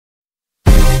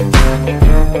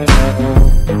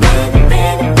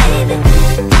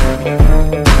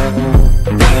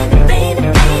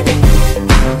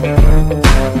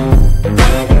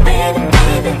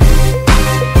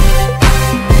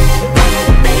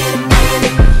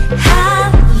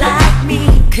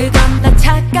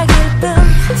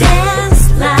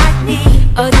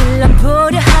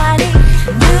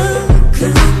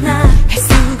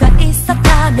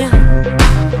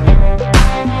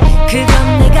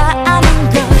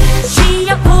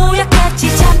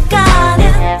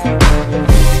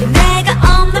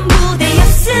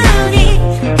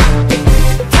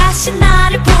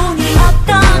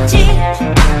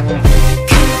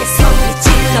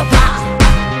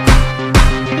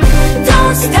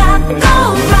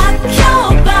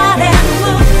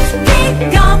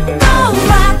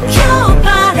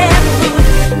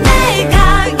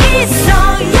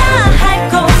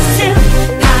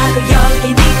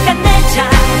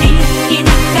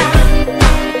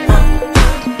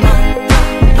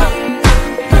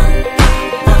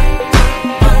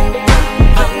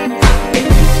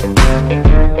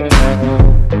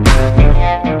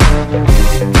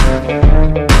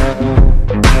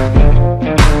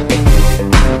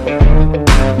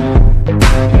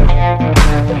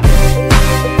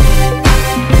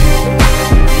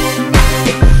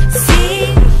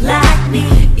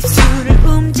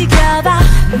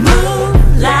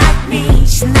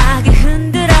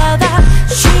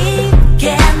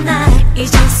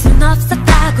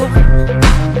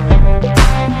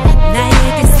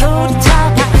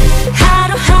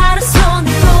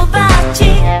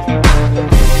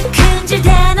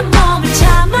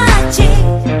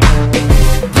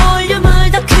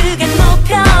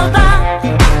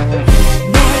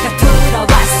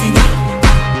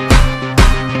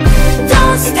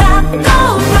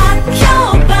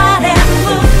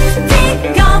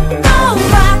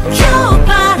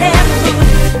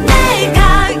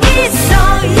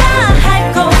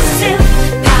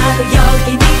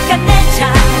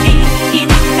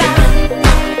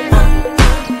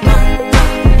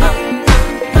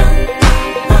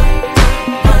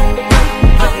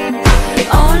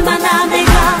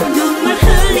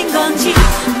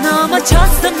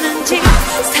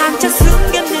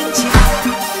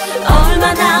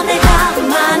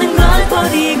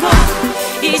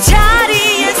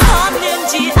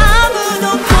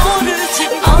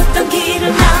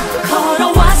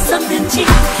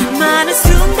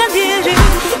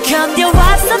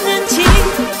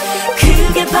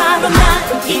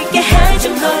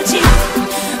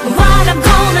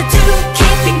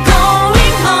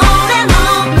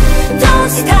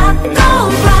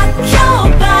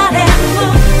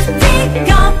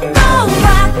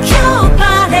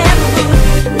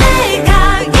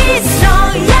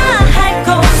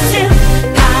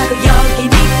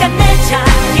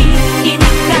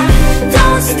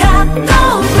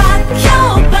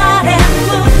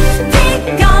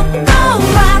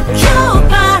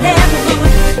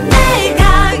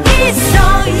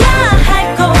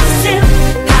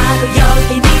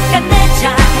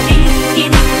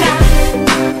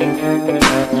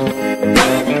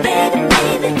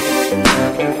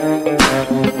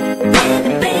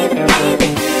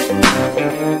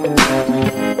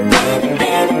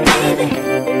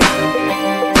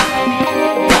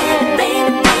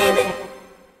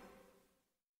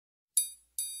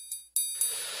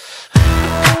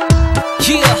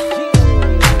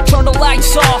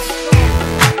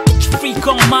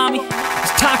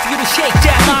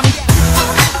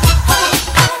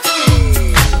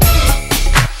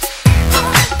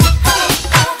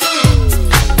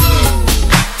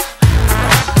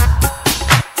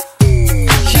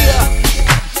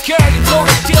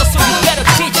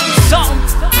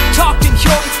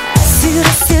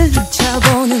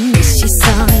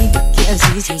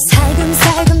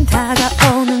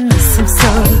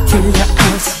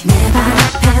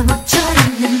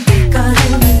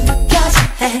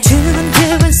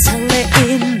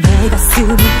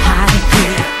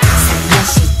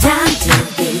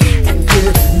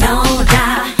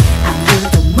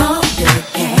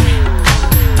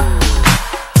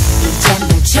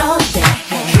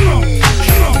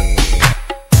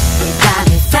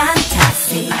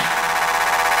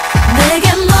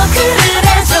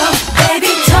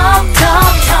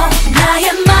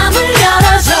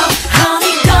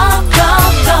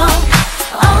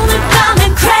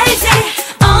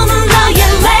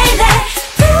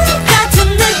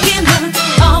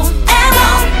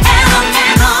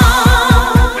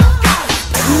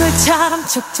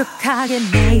촉촉하게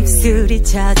내 입술이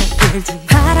젖어들지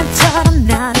바람처럼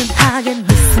나른하게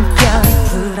네 숨결이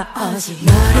불어오지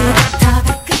머리부터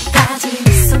발끝까지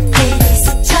네 손길이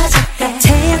스쳐져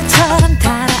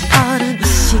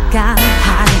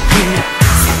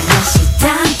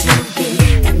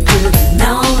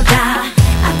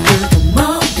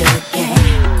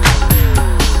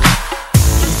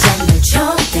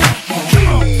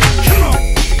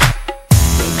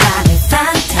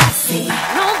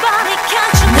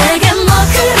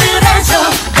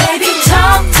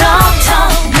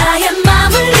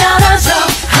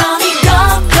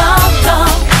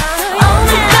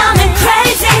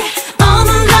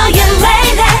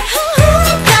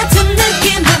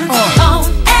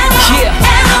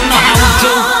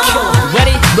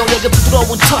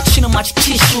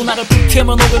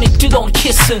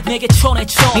kiss 내게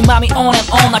전해줘 네 맘이 on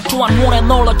and on 나 또한 원해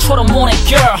널 너처럼 원해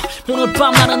girl 오늘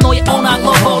밤 나는 너의 온한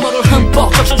러버 너를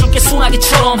흠뻑 적셔줄게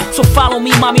소나기처럼 So follow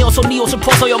me 맘이 어서 네 옷을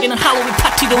벗어 여기는 할로윈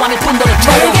파티도 아닐 뿐더러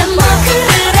내게 뭐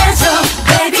그래줘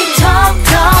baby talk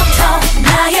talk talk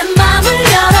나의 맘을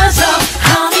열어줘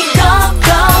honey go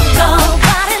go go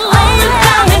오늘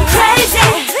밤은 crazy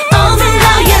오늘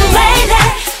너의 lady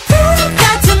불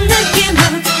같은 느낌은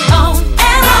on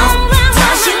and on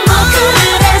다시 뭐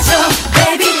그래줘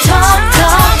baby talk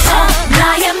talk talk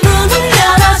나의 문을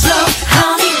열어줘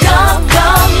honey go go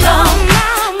go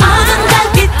어두운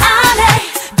달빛 아래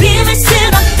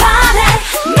비밀스런 밤에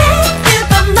매일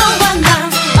밤 너와 나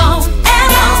on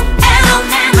and on and on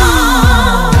and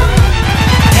on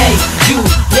Hey you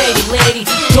lady lady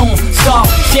don't stop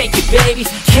shake it baby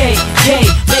Hey hey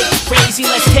make it crazy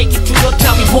let's take it to the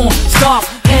top we won't stop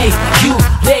Hey you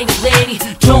lady lady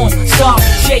don't stop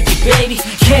shake it baby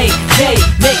Hey hey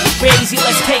make it crazy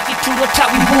let's take it to the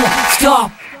top we won't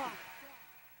stop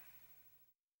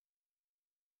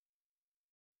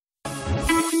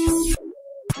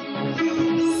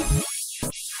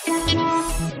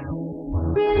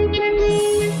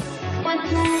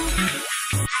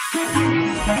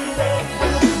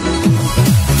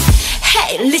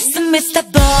Hey listen Mr.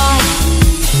 Boy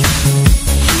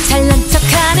잘난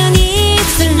척하는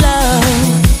입술로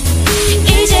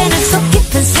이제는 속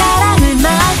깊은 사랑을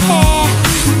말해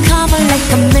Come on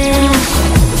like a man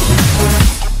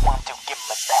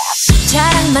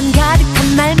자랑만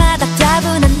가득한 말마다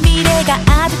따분한 미래가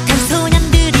아득한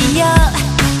소년들이여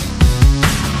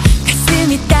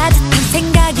가슴이 따뜻한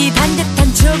생각이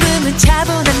반듯한 조금은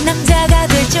차분한 남자가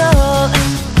되죠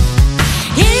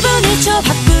 1분 1초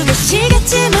바쁘게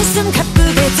시겠지 무슨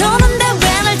가쁘게 도는데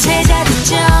왜 널 제자리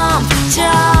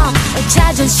점점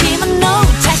자존심은 no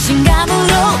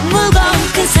자신감으로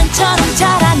무거운 큰 산처럼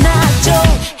자라나죠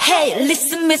Hey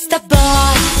listen Mr.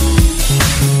 Boy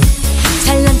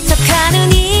잘난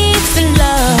척하는 입술로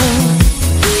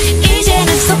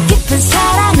이제는 속 깊은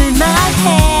사랑을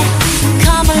말해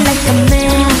Come on like a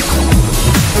man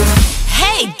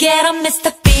Hey get up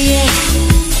Mr. Big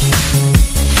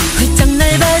훌쩍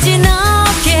넓어진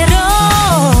어깨로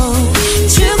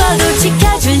죽어도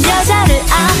지켜줄 여자를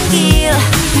안길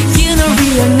You know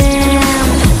real man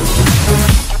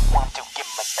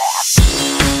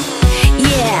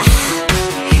Yeah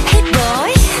Hey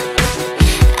boy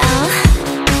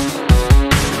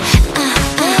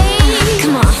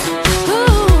Come on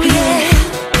Ooh, yeah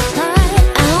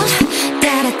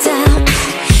따라따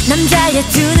남자의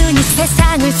두 눈이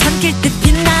세상을 삼킬 듯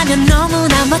빛나면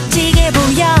너무나 멋지게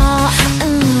보여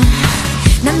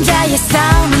남자의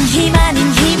싸움은 힘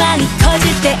아닌 희망이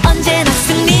커질 때 언제나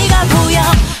승리가 보여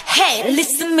Hey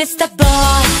listen Mr.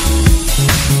 Boy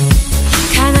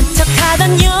강한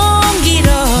척하던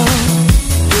용기로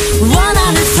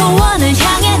원하는 소원을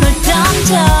향해 널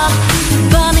던져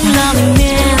Burning loving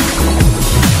man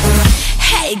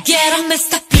Hey get up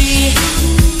Mr. B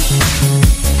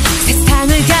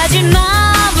세상을 가질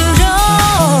마음으로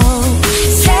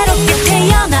새롭게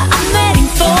태어나 I'm waiting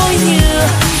for you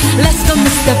Let's go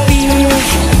Mr. B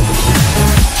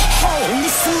Hey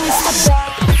listen Mr. B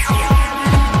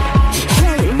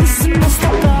Hey listen Mr.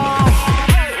 B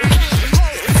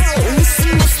Hey listen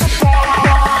Mr. B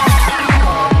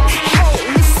Hey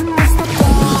listen Mr. B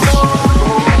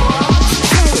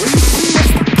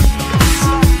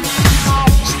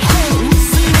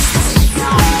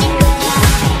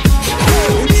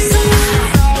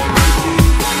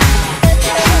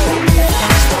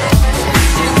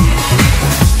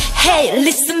Hey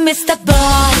listen Mr.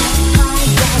 Boy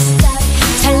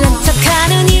잘난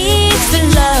척하는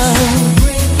입술로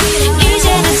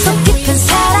이제는 속 깊은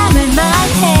사랑을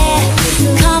말해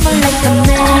Come on like a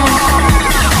man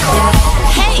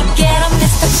Hey get up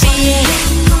Mr. B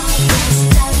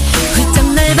훌쩍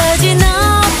넓어진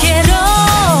어깨로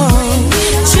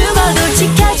죽어도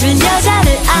지켜줄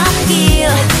여자를 안길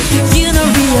You know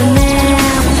real man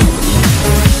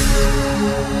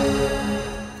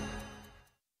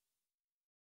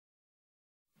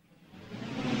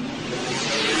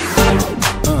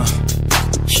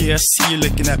Yeah, I see you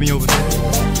looking at me over there.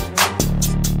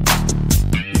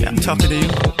 Yeah, I'm talking to you.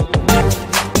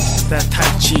 That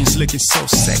tight jeans looking so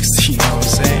sexy, you know what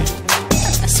I'm saying?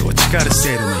 So what you gotta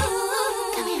say to me?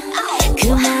 그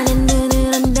많은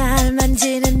눈으로 날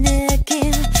만지는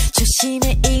느낌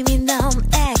조심해 이미 너무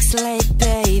X-Late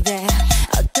baby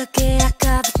어떻게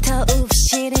아까부터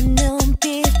웁시는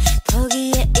눈빛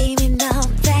보기에 이미 너무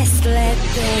Fast-Late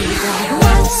baby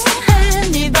What's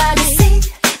anybody see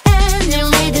any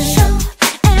leader show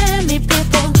any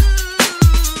people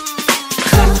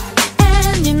call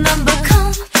any number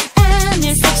call any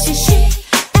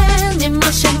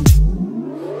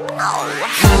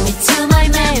Call me to my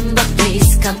man, but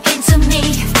please come into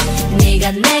me.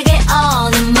 네가 내게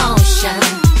all emotion.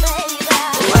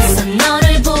 와서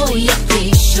너를 보여,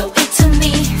 please show it to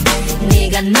me.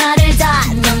 네가 나를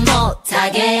단정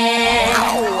못하게.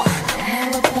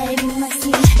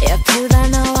 예쁘다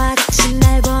너와 같이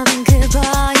날 보는 그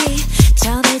boy.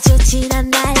 전해줬지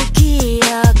난 날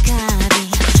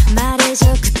기억하니.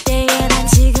 말해줘 그때의 난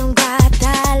지금과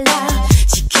달라.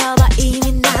 지켜봐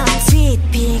이미 난 sweet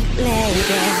pink lady.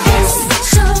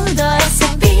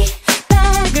 숄더에서 B,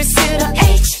 백을수록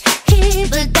H,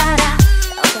 힙을 따라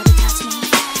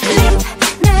립,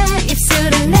 내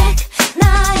입술은 렉,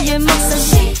 나의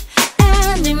목소리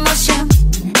and emotion.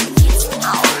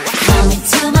 Call me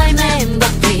to my man,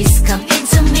 but please come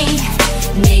into me.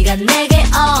 네가 내게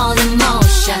all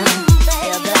emotion.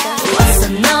 와서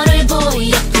너를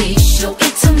보여, please show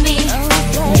it to me.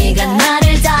 네가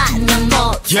나를 단정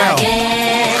못하게.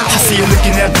 I see you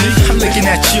looking at me, I'm looking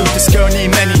at you. This girl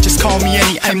named Annie, just call me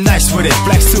Annie. I'm nice with it.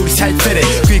 Black suit is tight fitted.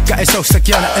 귓가에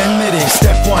속삭여 나 admit it.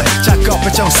 Step 1,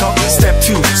 작업의 정석. Step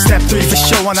 2, Step 3 for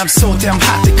sure. And I'm so damn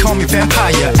hot, they call me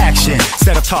vampire. Action,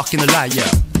 instead of talking a liar.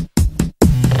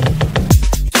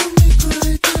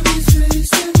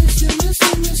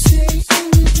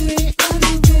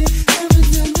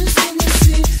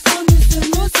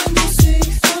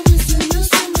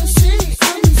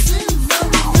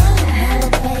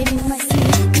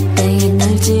 그때의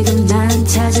널 지금 난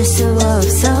찾을 수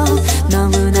없어.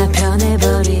 너무나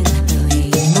변해버린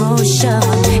너의 emotion.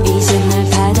 이제 날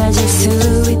받아줄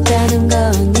수 있다는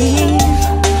거니.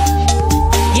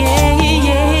 Yeah,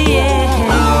 yeah, yeah.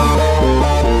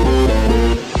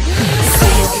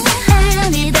 Sweet,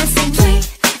 any dancing tweet,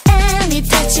 any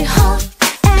touch you hold,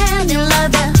 any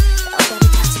lover.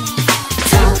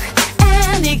 Talk,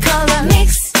 any color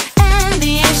mix,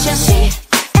 any action, see,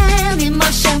 any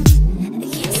motion.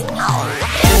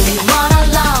 If you wanna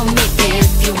love me, if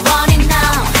you want it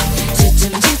now,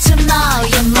 주춤주춤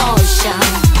너의 motion.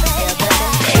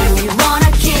 If you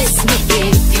wanna kiss me,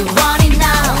 if you want it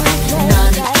now,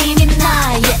 너는 이미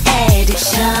나의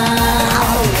addiction.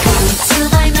 Come to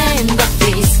my man, but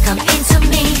please come into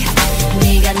me.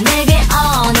 네가 내게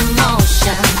all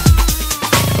emotion.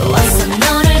 와서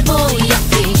너를 보여,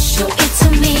 please show it to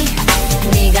me.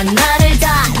 네가 나를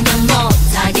단정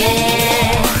못하게.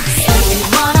 If you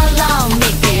wanna love me,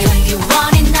 if you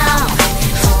want it now,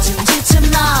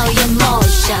 주춤주춤 너의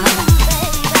motion.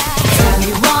 If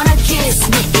you wanna kiss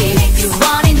me, if you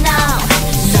want it now,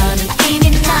 너는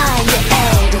이미 나의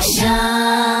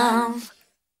addiction.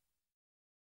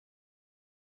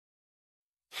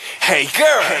 Hey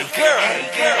girl, hey girl, hey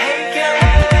girl, hey girl.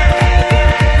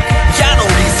 You know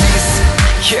this is,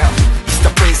 yeah, it's the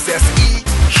princess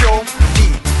HYORI.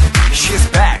 She's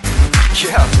back,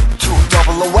 yeah,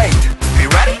 2008. Be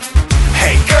ready?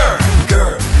 Hey girl,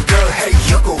 girl, girl, hey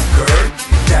you go girl.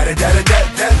 Da da da da da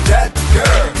da da,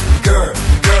 girl, girl,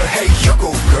 girl, hey you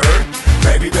go girl.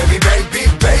 Baby, baby, baby,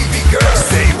 baby girl.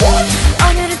 Say what?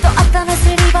 오늘은 또 어떤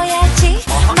옷을 입어야지.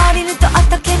 머리는 또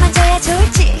어떻게 만져야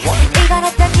좋을지. 이건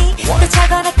어떠니 또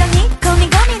저건 어떠니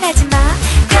고민하지 마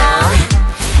girl.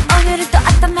 오늘은 또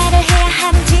어떤 말을 해야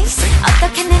하는지.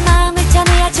 어떻게 내 마음을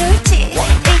전해야 좋을지.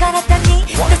 이건 어떠니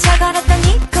또 저건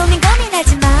어떠니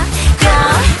고민하지 마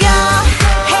girl, girl.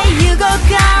 Hey you go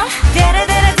girl.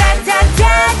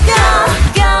 다라다라다다다 girl,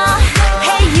 girl.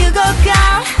 Hey you go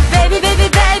girl. Baby, baby,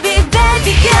 baby,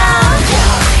 baby girl.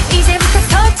 이제부터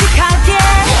솔직하게,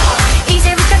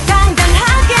 이제부터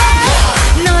당당하게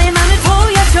너의 맘을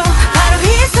보여줘. 바로 이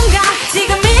순간,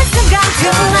 지금 이 순간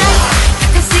tonight.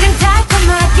 가끔씩은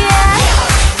달콤하게,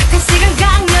 가끔씩은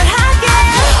강렬하게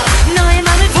너의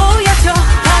맘을 보여줘.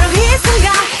 바로 이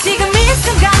순간, 지금 이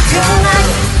순간 tonight.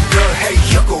 Girl, hey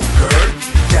you go girl.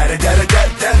 Da da da da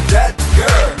da da da,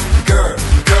 girl, girl,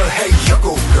 girl, hey you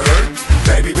go girl.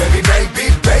 Baby, baby, baby,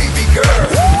 baby girl.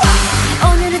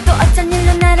 오늘은 또 어쩐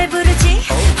일로 나를 부르지.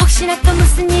 혹시나 또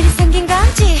무슨 일이 생긴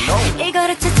건지.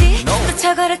 이걸 어쩌지 또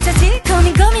저걸 어쩌지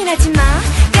고민하지 마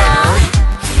girl.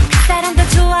 그 사람도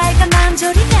좋아할까 마음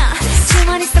졸이면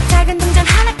주머니 속 작은 동전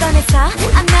하나 꺼내서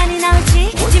앞면이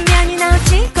나올지 뒷면이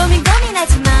나올지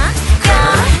고민하지 마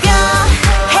girl, girl.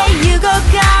 Hey you go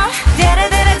girl.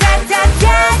 다라다라다다다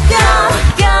girl,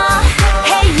 girl.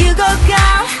 Hey you go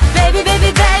girl. Baby,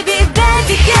 baby, baby,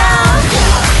 baby girl.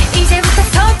 이제부터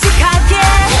솔직하게,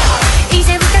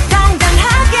 이제부터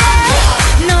당당하게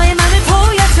너의 맘을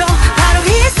보여줘. 바로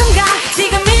이 순간,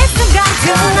 지금 이 순간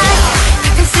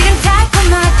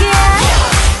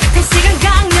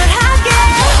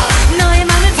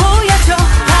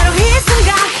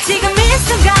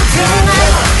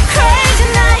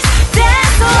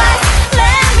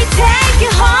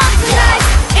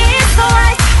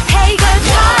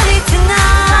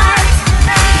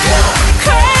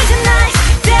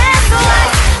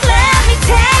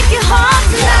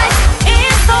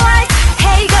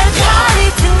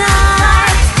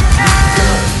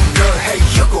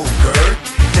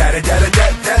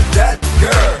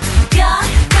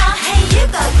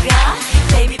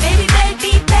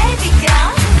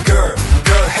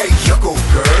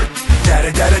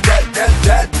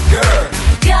girl.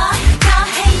 Go, go,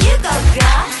 hey you go,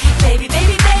 go. Baby,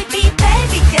 baby, baby,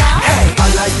 baby, go. Hey, I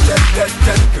like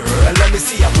that girl. And let me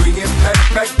see you bring it back,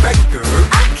 back, back, girl.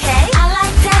 Okay, I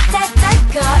like that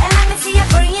girl. And let me see you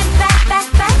bring it back, back,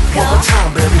 back, girl. One more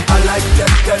time, baby. I like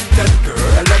that girl.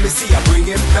 And let me see you bring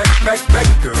it back, back, back,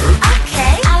 girl.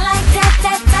 Okay, I like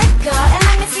that girl. And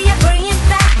let me see you bring it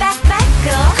back, back, back,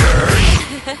 girl.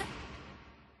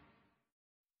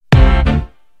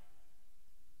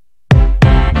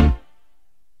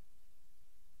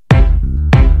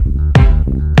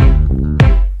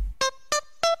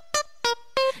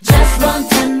 Just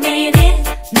want a minute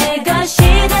내 것이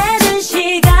되는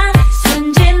시간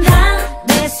순진한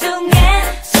내 속에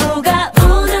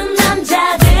속아오는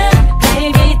남자들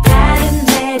Baby 다른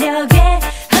매력에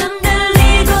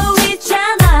흔들리고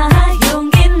있잖아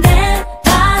용기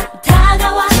내봐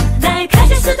다가와 날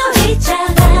가질 수도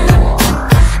있잖아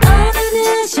어느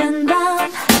늦은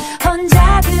밤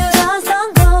혼자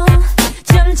들어선 곳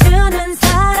춤추는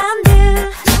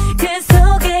사람들 그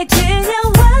속에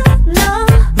그녀와 너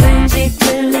왠지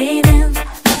끌리는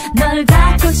널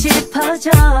갖고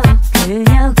싶어져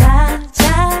그녀가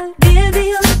자리를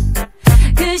비운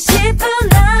그 싶은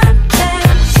앞에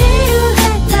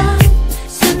지루했던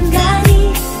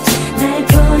순간이 날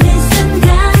보는 순간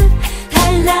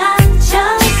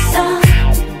달라졌어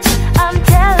I'm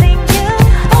telling you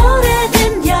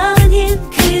오래된 연인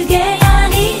그게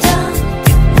아니던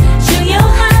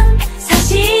중요한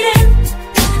사실은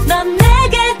넌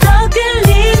내게 더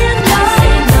끌리는 걸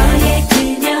너의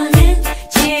그녀는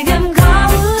지금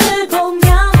거울을 보며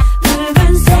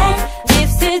붉은색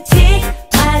립스틱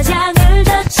화장을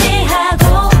더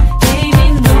칠하고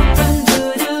Baby 높은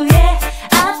구두에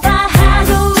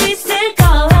아파하고 있을걸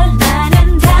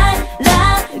나는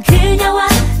달라 그녀와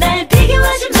날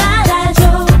비교하지 말아줘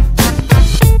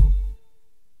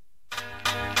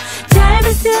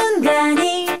짧은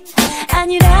순간이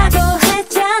아니라고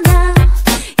했잖아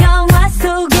영화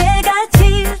속에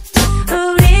같이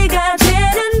우리가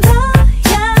되는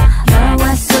거야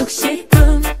영화 속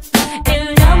 10분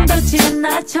 1년도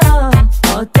지나쳐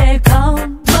어때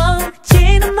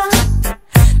겁먹지는 마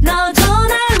너도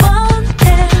날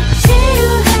원해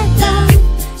지루했던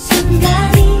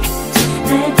순간이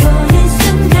날 보는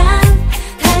순간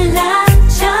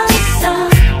달라졌어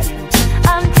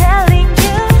I'm telling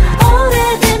you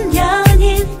오래된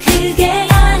연인 그게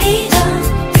아니던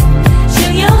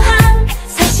중요한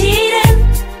사실은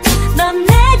넌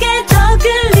내게 더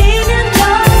끌리는 걸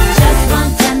Just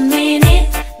want a minute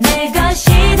내 것이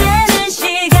되는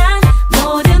시간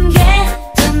모든 게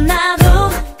끝나도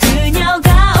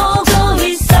그녀가 오고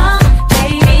있어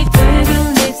Baby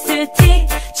붉은 립스틱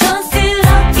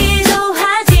촌스럽기도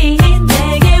하지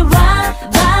내게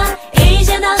와봐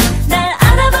이제 넌 날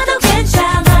알아봐도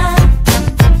괜찮아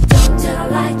Don't tell a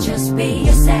lie just be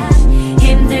yourself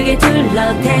힘들게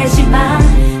둘러대지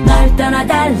마널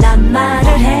떠나달란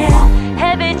말을 해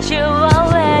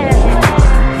Habitually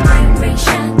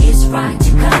Vibration is right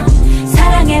to come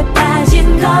사랑에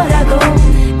빠진 거라고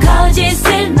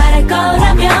거짓을 말할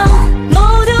거라면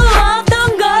모두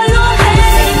없던 걸로 해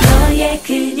너의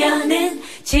그녀는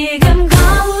지금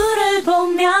거울을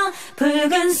보며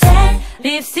붉은색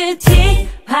립스틱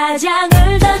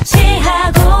화장을 더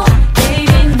칠하고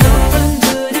Baby 높은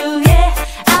구두에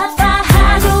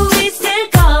아파하고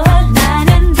있을걸 나는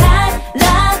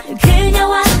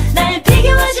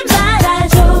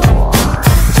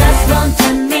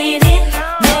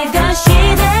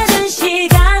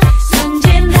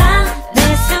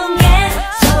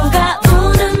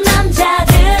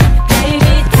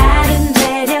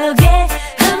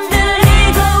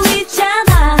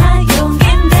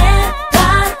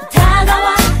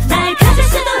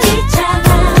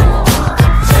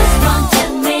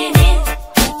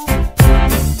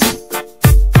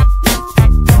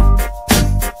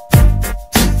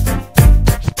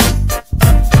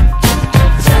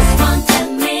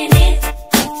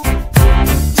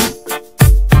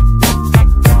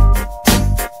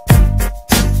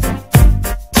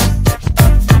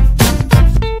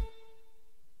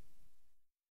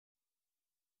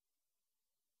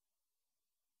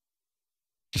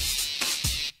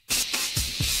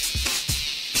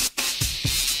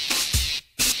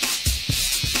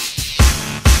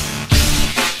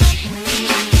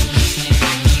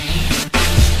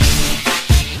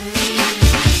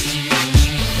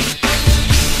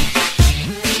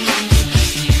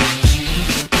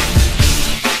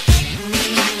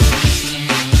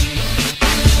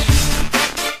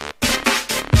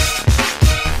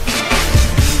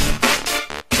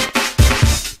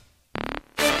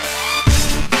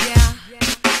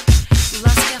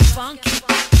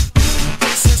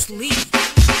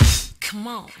Come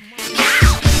on.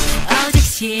 오직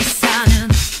시선은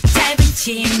짧은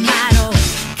치마로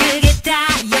그게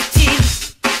다였지.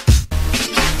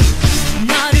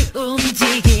 너를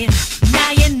움직인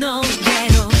나의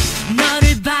노래로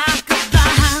너를 바꿔봐.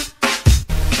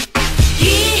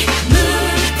 이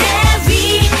무대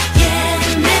위에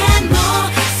내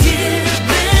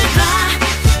모습을 봐.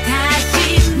 다시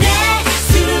내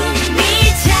숨이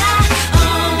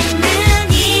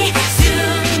차오는 이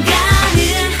순간은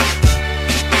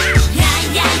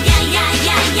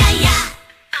야야야야야야야.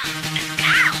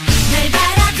 날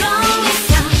바라고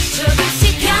있어. 조금씩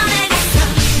변해갔어.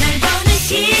 날 보는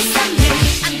시선들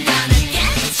I'm gonna get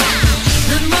you.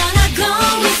 넌 원하고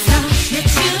있어. 내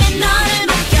춤에 너를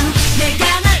맡겨. 내가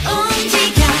날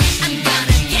움직여. I'm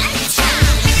gonna get you.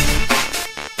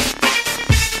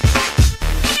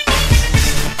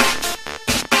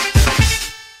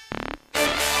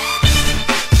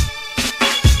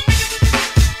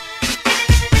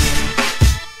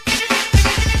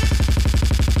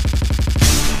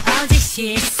 어제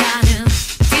시선은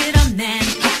드러낸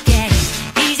어깨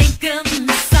이젠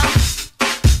끝났어.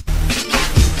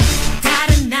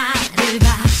 다른 나를 봐.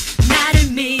 나를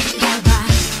믿어봐.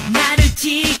 나를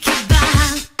지켜봐.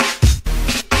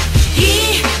 이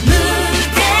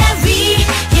무대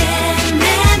위에 내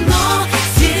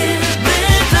모습을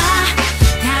봐.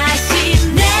 다시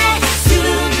내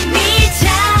숨이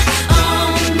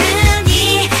차오는 이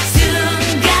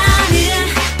순간은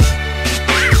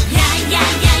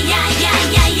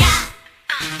야야야야야야야.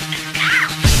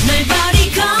 널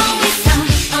버리고 있어.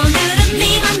 오늘은 네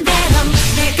맘대로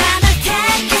내가 널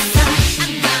택했어.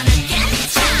 I'm gonna get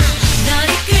you. 널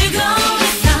이끌고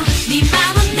있어. 네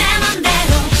맘은 내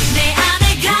맘대로 내 안에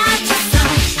갇혔어.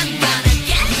 I'm gonna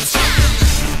get you.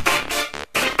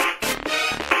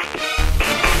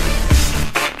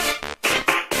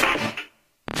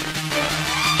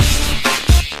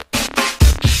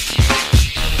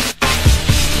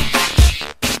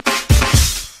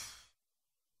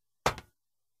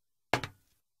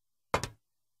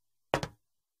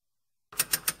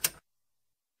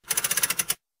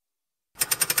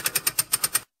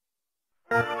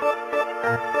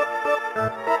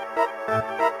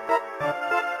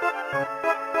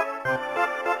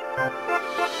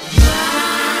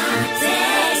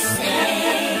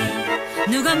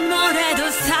 누가 뭐래도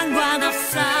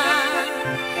상관없어.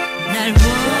 날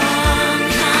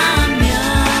원하면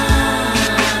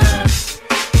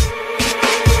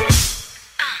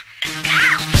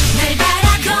날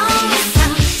바라고 있어.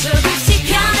 조금씩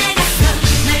변해갔어.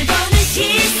 날 보는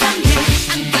시선들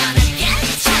I'm gonna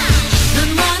get you. 넌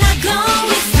원하고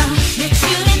있어. 내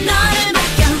춤에 너를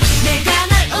맡겨. 내가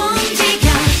날 움직여.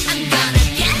 I'm gonna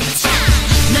get you.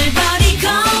 널 버리고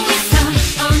있어.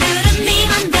 오늘은 네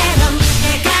맘대로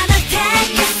내가 널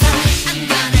택했어. I'm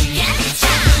gonna get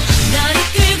you. 널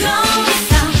이끌고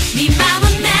있어. 네 맘은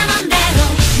내 맘대로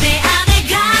내 안에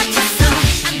갇혔어.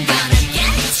 I'm gonna get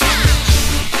you.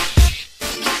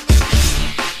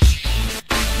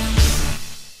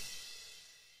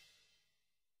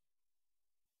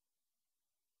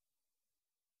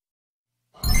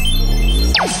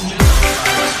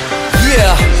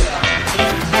 Yeah.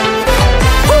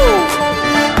 Woo.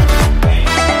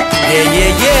 Yeah,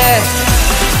 yeah, yeah.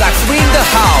 Sax in the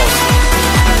house.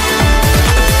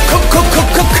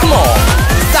 Come on.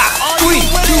 Sax 3, 2,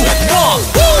 1.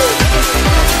 Woo.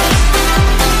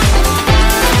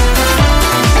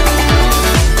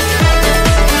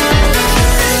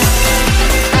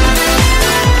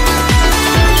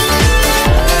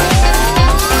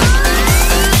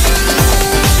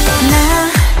 나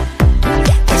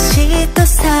다시 또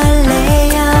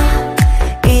설레요.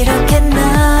 이렇게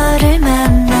너를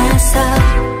만나서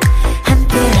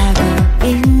함께하고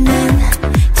있는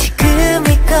지금 이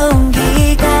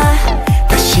공기가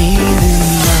다시는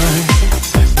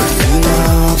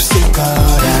널 없을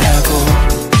거라고.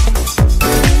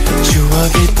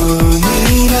 추억일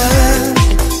뿐이라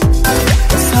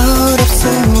서랍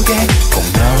속에 꼭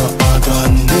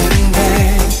넣어뒀는데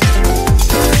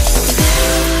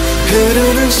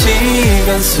흐르는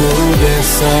시간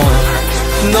속에서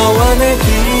너와 내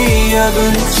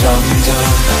기억은 점점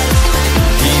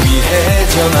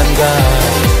희미해져만 가.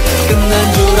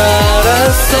 끝난 줄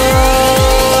알았어.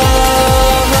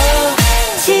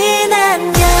 지난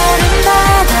여름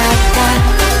바닷가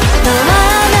너와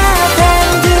나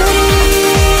단둘이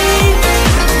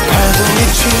파도에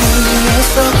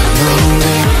취해서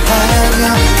노래하며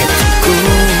같은 꿈을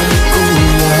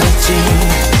꾸었지.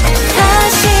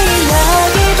 다시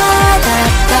여기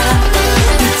바닷가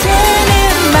이제는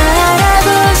말하고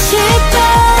싶어.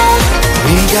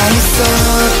 네가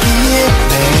있었기에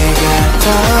내가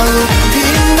더욱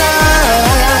빛나.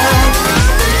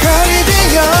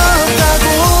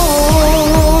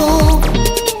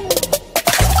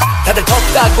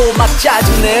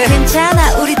 짜증내.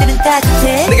 괜찮아 우리들은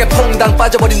따뜻해. 내게 퐁당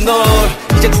빠져버린 널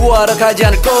이제 구하러 가지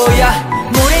않을 거야.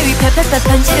 모래 위 펴펴펴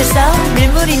편지를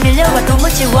밀물이 밀려와도 못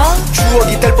지워.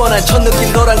 추억이 될 뻔한 첫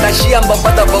느낌 너랑 다시 한번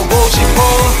받아보고 싶어.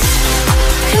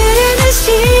 흐르는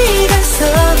시간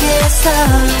속에서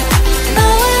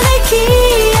너와 내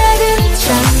기억은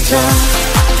점점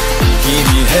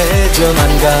이미 해져만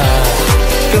가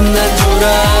끝난 줄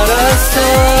알았어.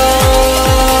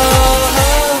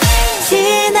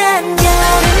 지난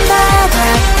여름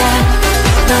바닷가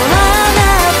너와 나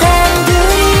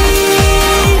단둘이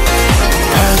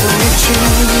파도에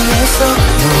취해서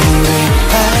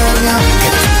노래하며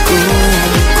같은 꿈을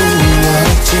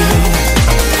꾸었지.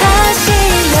 다시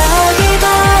여기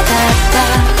바닷가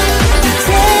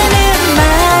이제는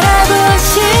말하고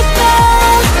싶어.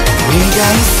 네가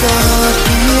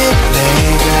있었기에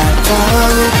내가 더욱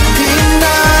빛나.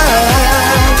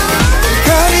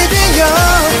 별이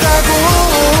되었다고.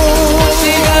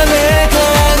 시간의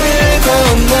강을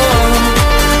건너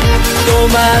또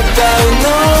맞닿은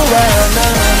너와 나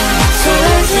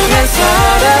소중한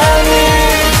사랑을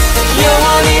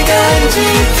영원히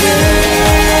간직해.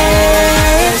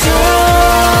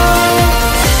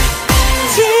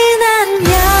 지난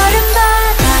여름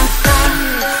바닷가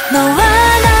너와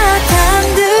나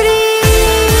단둘이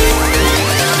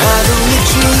파도에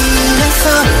취해서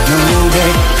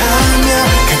노래하며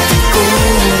같은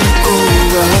꿈을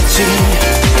꾸었지.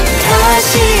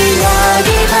 다시 여기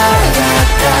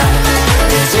바닷가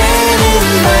이제는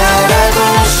말하고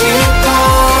싶어.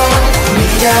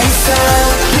 네가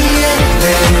있었기에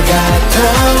내가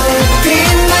더욱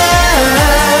빛나.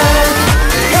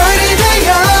 별이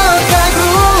되었다고.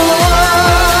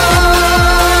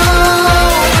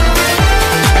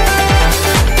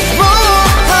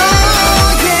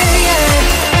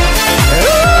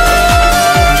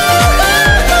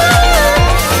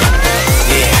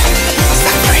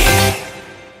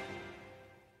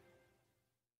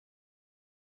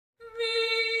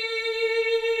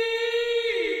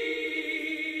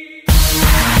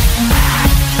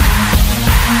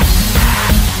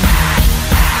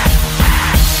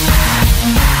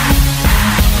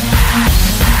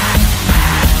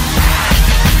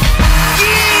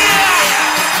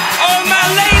 All my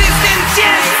ladies and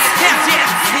gents,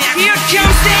 here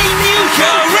comes the new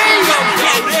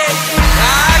HYORI.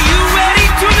 Are you ready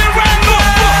to the rumble?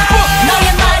 너의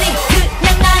말이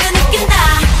그냥 나는 웃긴다.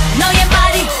 너의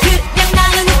말이 그냥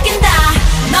나는 웃긴다.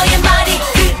 너의 말이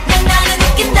그냥 나는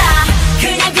웃긴다.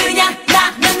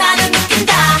 그냥 나는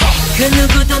웃긴다. 그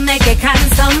누구도 내게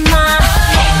간섭마.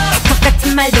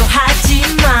 똑같은 말도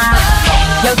하지마.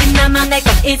 여긴 나만의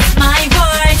것 It's my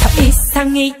world. 더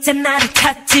이상 이제 나를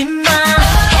찾지마.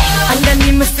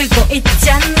 안간힘을 쓰고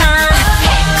있잖아.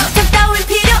 걱정 따윈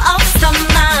필요 없어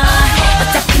마.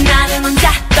 어차피 나는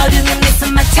혼자 떠드는 내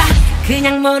손마차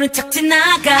그냥 모른 척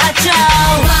지나가죠.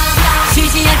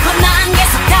 쉬지 않고 난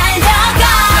계속 달려가.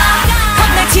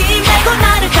 겁내지 말고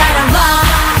나를 따라와.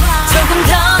 조금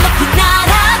더 높이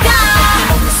날아가.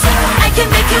 I can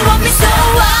make you want me so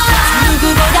what.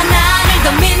 누구보다 나를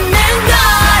더 믿는 걸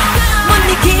못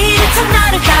이기는 척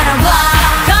나를 따라와.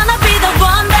 Gonna be the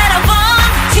one that I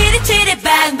want. 치리 치리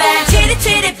bang bang 치리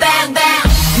치리 bang bang.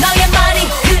 너의 말이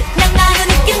그냥 나는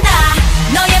웃긴다.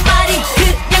 너의 말이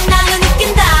그냥 나는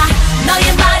웃긴다.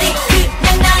 너의 말이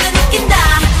그냥 나는 웃긴다.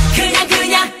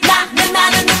 그냥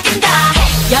나는 웃긴다.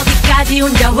 여기까지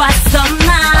혼자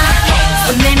왔었나.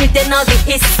 손 내밀 땐 어디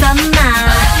있었나.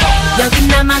 여긴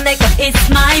나만의 것 It's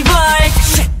my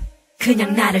world.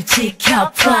 그냥 나를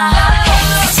지켜봐.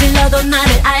 사실 너도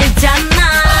나를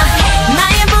알잖아.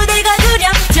 나의 무대가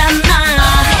두렵잖아.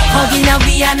 거기나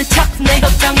위하는 척 내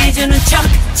걱정해주는 척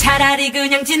차라리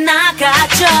그냥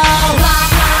지나가죠.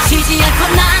 쉬지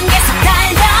않고 난 계속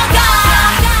달려가.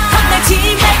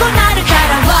 겁내지 말고 나를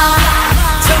따라와.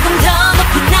 조금 더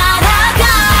높이 날아가.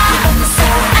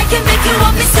 I can make you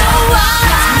want me so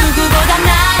what. 누구보다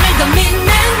나를 더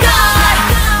믿는 걸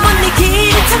못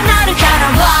이기는 척 나를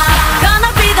따라와.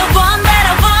 Gonna be the one that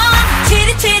I want.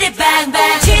 치리 치리 bang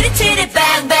bang 치리 치리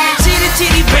bang bang.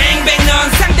 치리치리 뱅뱅 넌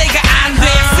상대가 안 돼.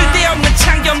 쓸데없는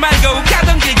참견 말고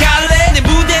가던 길 갈래. 내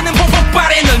무대는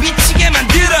폭발해 널 미치게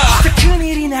만들어. 더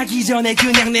큰일이 나기 전에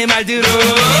그냥 내 말 들어.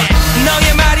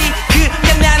 너의 말이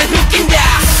그냥 나는 웃긴다.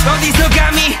 어디서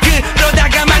감히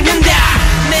그러다가 막는다.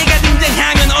 내가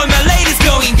등장하면 all my ladies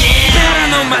going down. 따라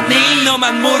너만 내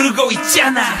너만 모르고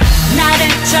있잖아. 나를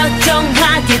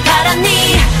조종하길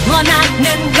바라니.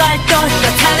 원하는 걸 또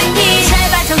telling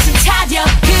제발 정신 차려.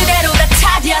 그대로 다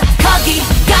차려.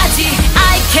 거기까지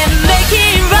I can make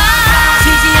it right.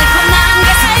 쉬지 않고 난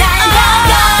계속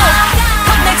달려가.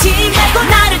 겁내지 말고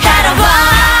나를 따라와.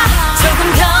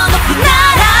 조금 더 높이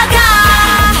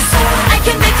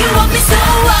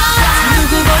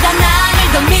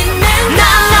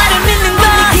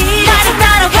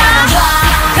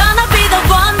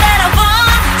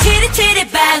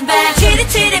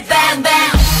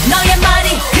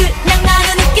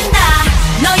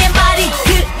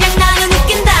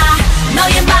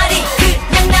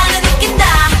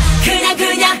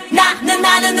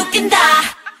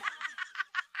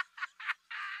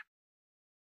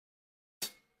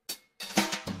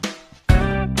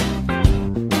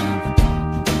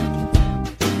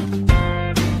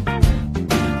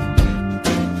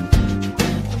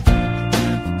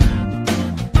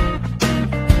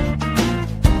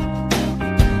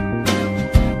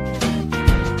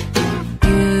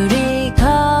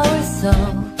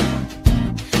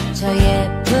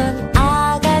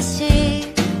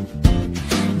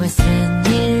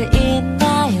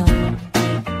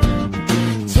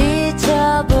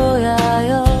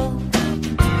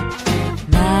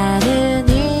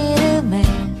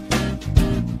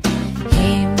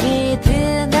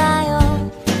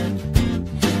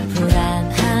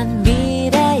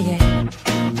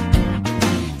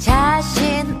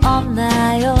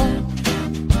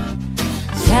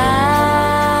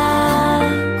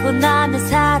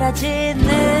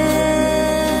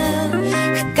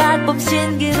그깟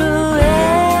신기루에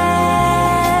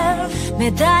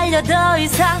매달려 더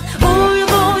이상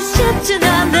울고 싶진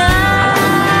않아.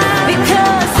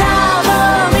 Because I'm a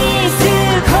Miss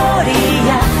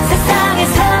Korea.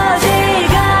 세상에서 제일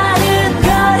가는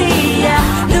거리야.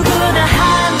 누구나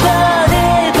한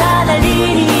번에 반할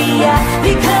일이야.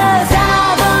 Because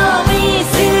I'm a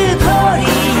Miss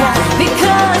Korea.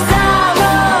 Because I'm a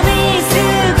Miss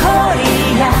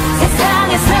Korea.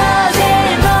 세상에서 제일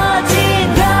멋진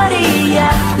거리야.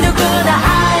 누구나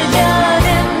알면은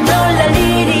놀랄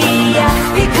일이야.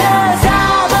 Because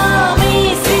I'm a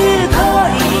Miss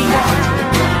Korea.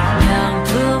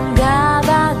 명품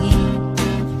가방이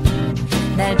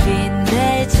날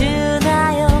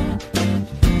빛내주나요?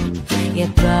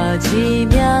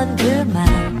 예뻐지면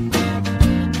그만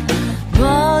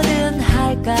뭐든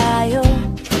할까요?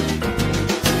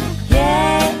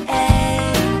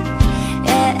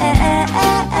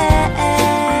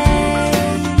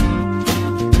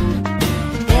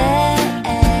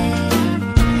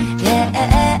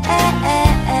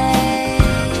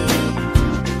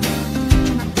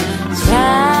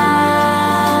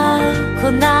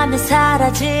 자고 나면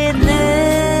사라지는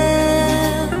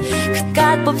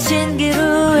그깟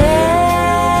신기루에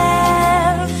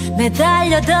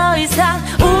매달려 더 이상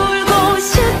울고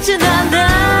싶진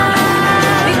않아.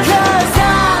 Because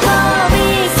I'm a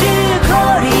Miss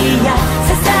Korea.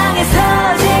 세상에서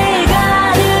제일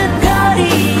가는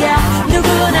거리야.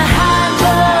 누구나 한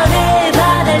번에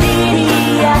반할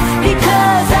일이야.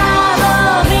 Because I'm a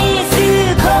Miss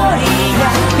Korea.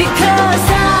 Because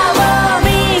I'm a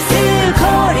Miss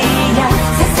Korea.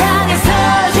 세상에서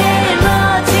제일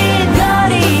멋진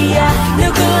거리야.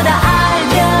 누구나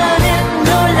알면은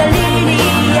놀랄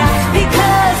일이야.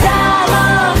 Because I'm a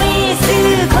Miss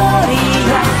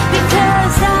Korea.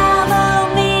 Because I'm a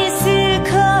Miss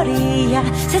Korea.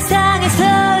 세상에서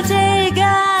제일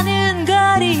가는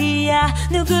거리야.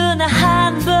 누구나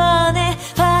한 번에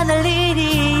반할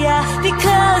일이야.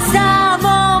 Because I'm a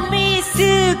Miss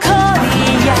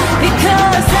Korea.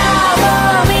 Because I'm a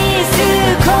Miss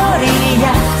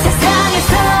Korea.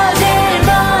 세상에서 제일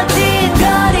멋진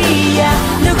거리야.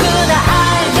 누구나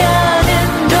알면은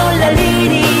놀랄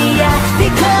일이야.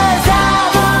 Because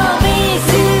I'm a Miss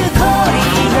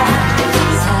Korea.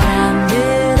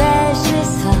 사람들의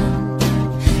시선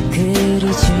그리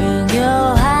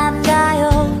중요한가요?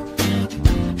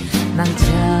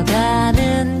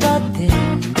 망쳐가는 것들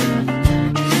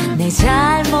내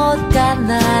잘못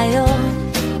같나요?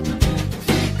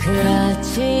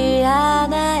 그렇지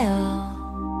않아요.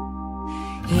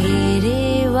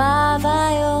 이리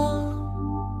와봐요.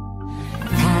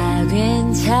 다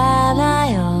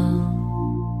괜찮아요.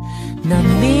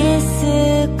 넌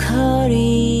미스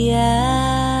코리아.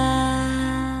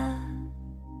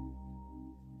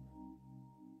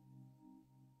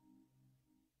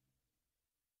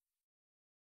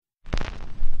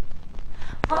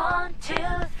 One, two,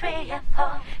 three and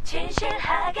four.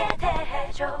 진실하게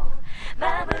대해줘.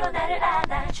 마음으로 나를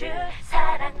안아줄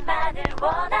사랑만을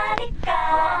원하니까.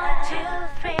 One, two,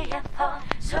 three and four.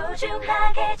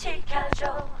 소중하게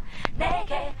지켜줘.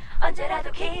 내게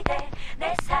언제라도 기대.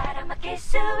 내 사랑 맡길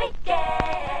수 있게.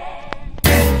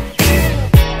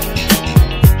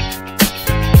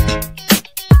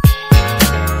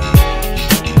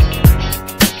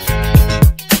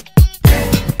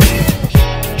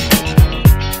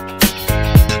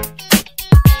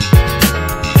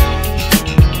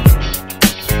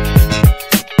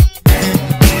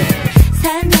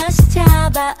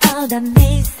 잡아오던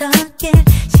네 손길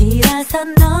싫어서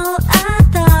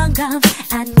놓았던 건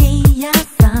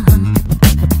아니었어.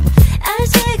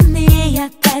 아직은 네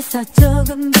앞에서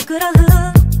조금 부끄러운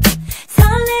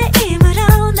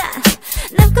설레임으로 나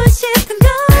남고 싶은 건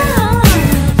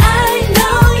I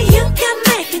know you can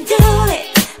make me do it.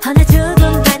 허나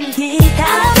조금만 기다려.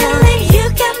 I believe you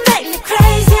can make me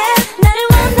crazy. 나를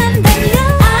원한다면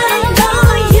I know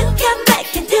you can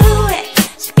make me do it.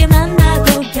 쉽게 만나고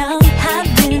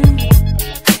변하는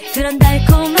그런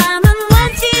달콤함은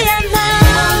원치 않아.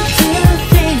 One, two,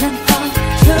 three and four.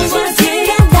 조심하지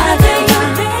않다가요.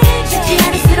 쉽지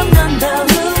않을수록 넌 더욱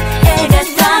애가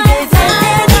싸게 될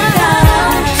테니까.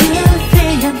 One, two,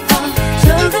 three and four.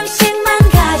 조금씩만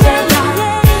가져가.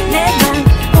 내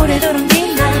맘 오래도록 네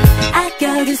맘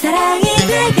아껴줄 사랑이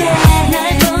되게.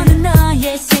 날 보는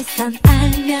너의 시선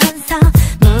알면서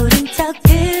모른 척 그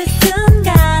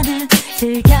순간을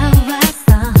즐겨왔어.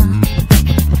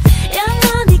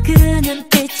 영원히 그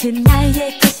눈빛이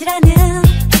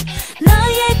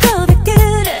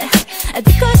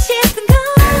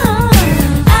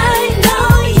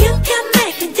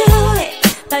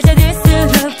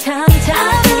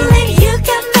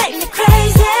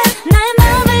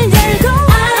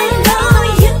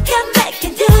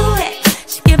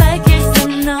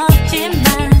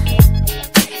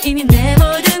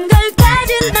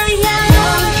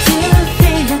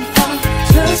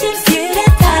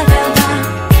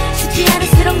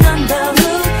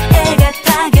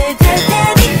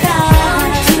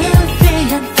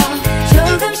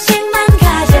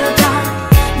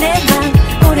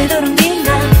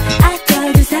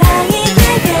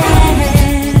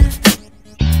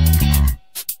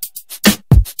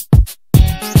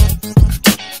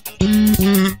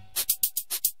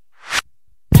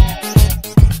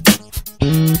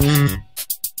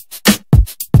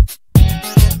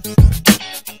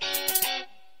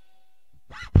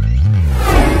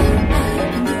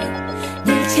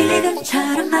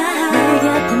처럼만 내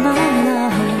곁에 머물러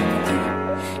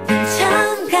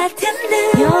처음 같은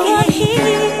느낌 영원히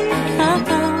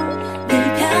늘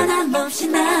변함없이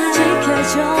날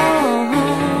지켜줘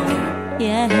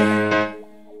yeah.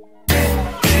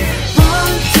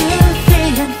 One, two,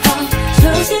 three and four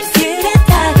조심스레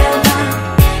다가와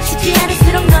쉽지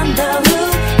않을수록 넌 더욱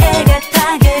애가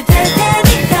타게 될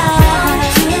테니까 One,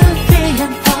 two, three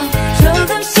and four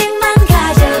조금씩만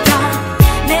가져가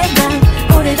내 맘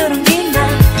오래도록 네 맘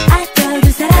아껴둔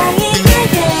사랑이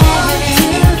되게 One,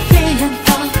 two, three and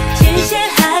four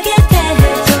진실하게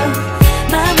대해줘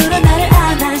마음으로 나를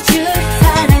안아줄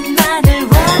사랑만을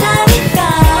원하니까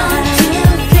One, two,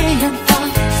 three and four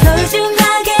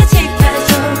소중하게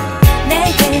지켜줘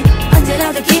내게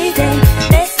언제라도 기대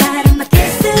내 사랑 맡길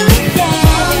수 있게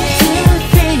One, two,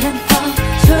 three and four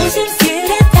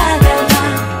조심스레 다가와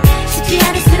쉽지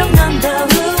않을수록 넌 더욱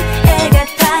애가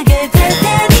타게 될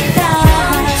테니까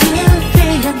One, two,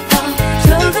 three and four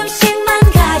조금씩만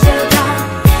가져가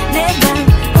내 맘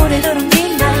오래도록 네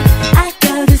맘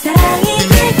아껴둔 사랑이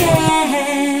되게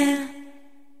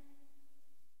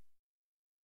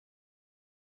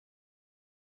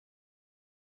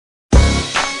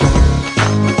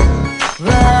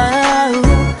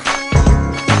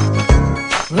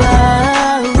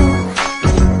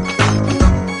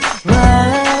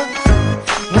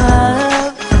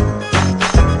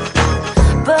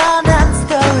뻔한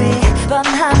스토리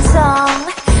뻔한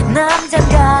성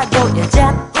남자가 또 여자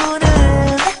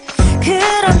우는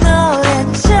그런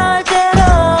노래는 절대로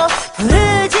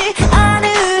부르지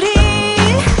않으리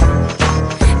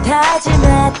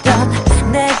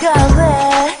다짐했던 내가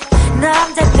왜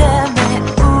남자 때문에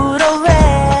울어 왜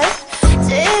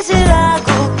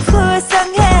찌질하고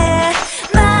불쌍해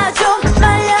나 좀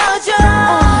말려줘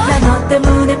난 너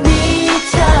때문에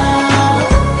미쳐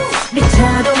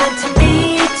미쳐도 한참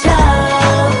미쳐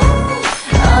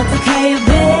어떡해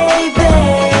baby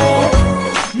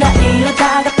나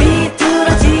이러다가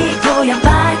삐뚤어지고야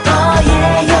말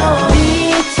거예요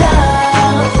미쳐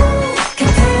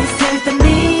곁에 있을 때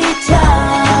미쳐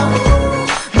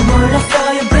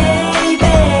몰랐어요 baby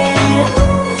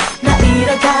나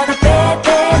이러다가 빼빼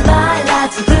말라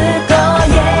죽을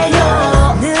거예요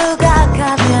누가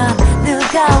가면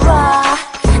누가 와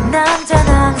남자는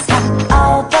항상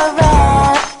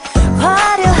overrap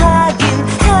화려하긴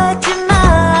했지만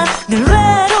늘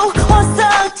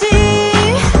외로웠었지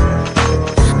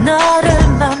너를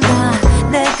만나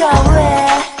내가 왜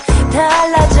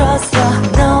달라졌어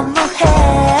너무해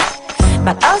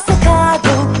막 어색하고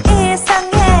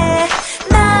이상해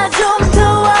나 좀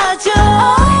도와줘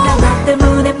난 너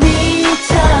때문에 미쳐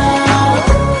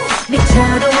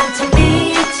미쳐도 한참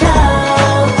미쳐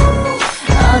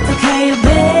어떡해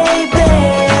baby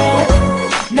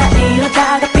나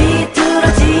이러다가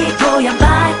삐뚤어지고야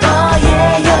말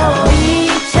거예요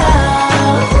미쳐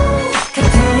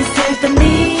곁에 있을 때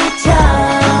미쳐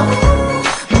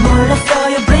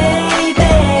몰랐어요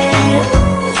baby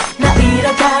나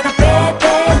이러다가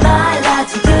빼빼 말라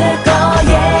죽을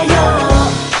거예요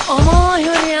어머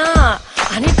효리야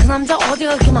아니 그 남자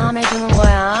어디가 그렇게 마음에 드는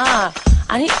거야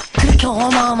아니 그렇게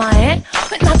어마어마해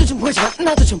나도 좀 보여줘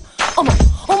나도 좀 어머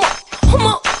어머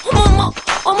어머 어머 어머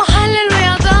어머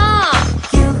할렐루야다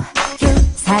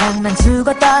사랑만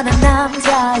주고 떠난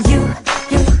남자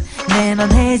내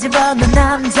맘에 집어넣은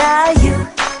남자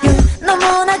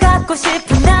너무나 갖고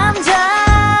싶은 남자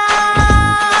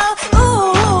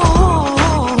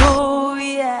Ooh,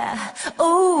 yeah.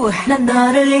 Ooh, 난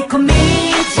너를 잃고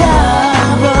미쳐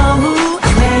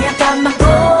왜 약간만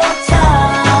꽂혀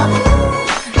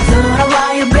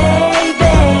돌아와요 baby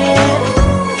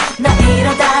나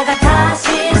이러다가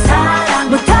다시 사랑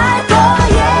못할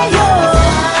거예요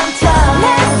상처 내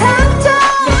상처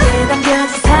내게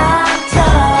담겨진 상처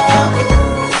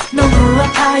너무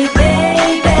아파요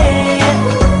baby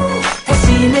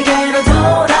다시 내게로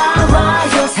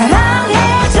돌아와요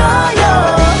사랑해줘요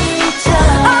미쳐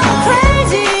I'm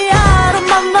crazy out of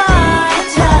my mind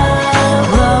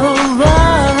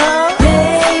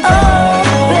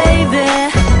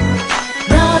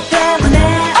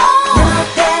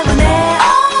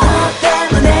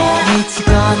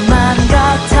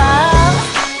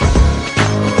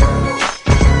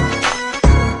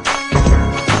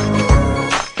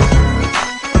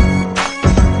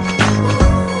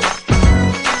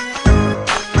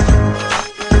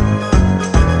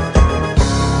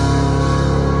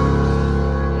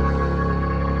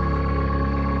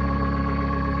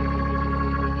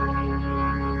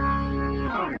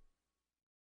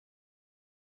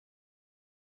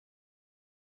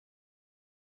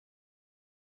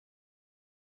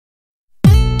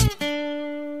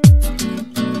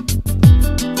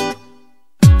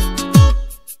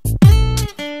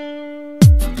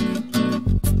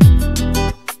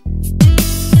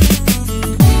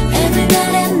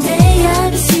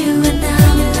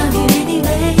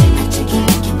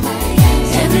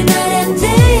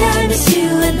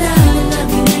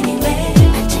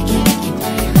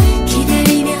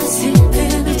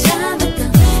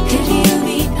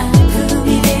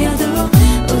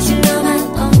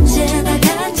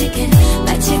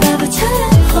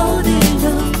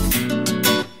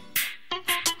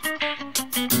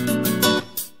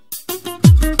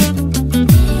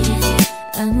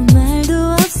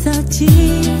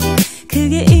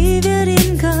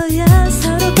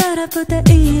생각보다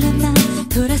일어나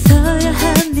돌아서야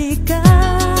하니까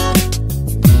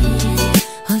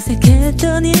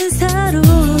어색했던 인사로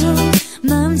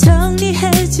마음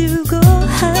정리해주고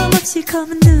하염없이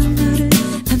검은 눈물을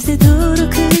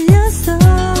밤새도록 흘렸어.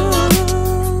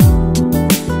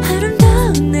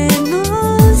 아름다운 내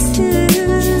모습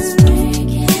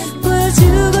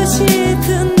보여주고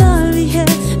싶은 널 위해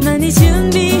많이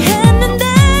준비했는데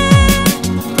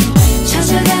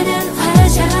젖어가는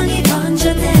화장이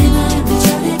번져 내 마음을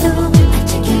전해도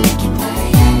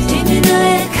이미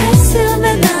너의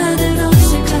가슴에 나는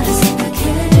없을 거라 생각해.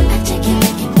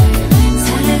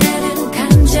 사랑하는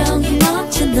감정이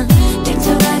멈춘 넌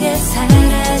냉정하게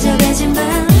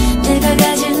사라져가지만 내가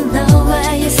가진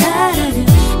너와의 사랑은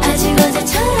아직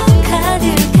어제처럼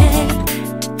가득해.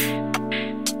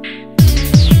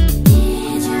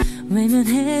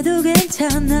 외면해도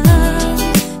괜찮아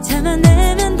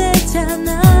참아내면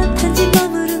되잖아. 단지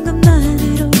머무른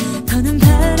것만으로 더는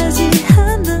바라지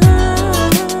않아.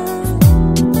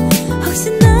 혹시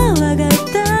나와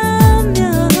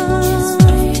같다면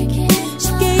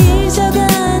쉽게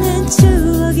잊어가는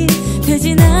추억이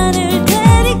되진 않을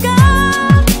테니까.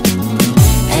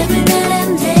 Every night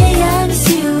and day I miss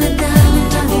you and I'm in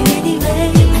love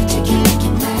anyway.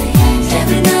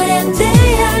 Every night and day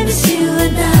I miss you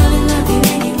and I'm in love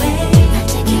anyway.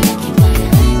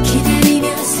 기다리며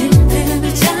슬픔을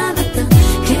참았던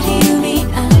그리움이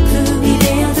아픔이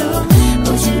되어도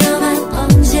오직 너만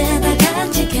언제나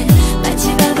간직해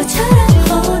마치 바보처럼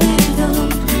오늘도.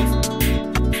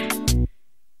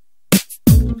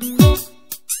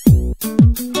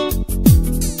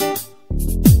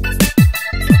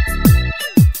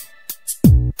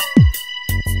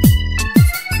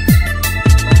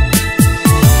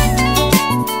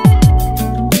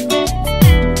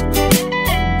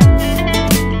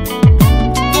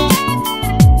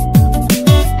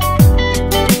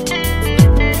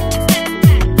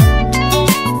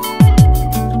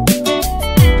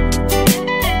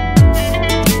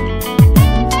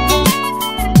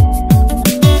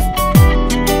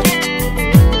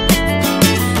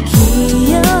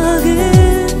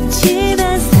 기억은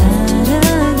지난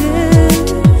사랑은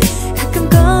가끔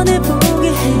꺼내보게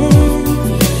해.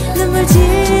 눈물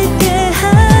짓게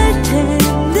할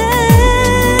텐데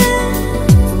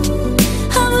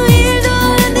아무 일도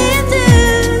아닌 듯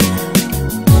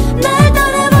날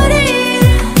떠나버린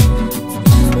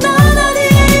넌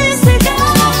어디에 있을까.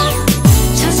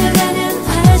 젖어가는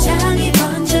화장이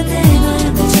번져 내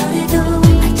마음을 전해도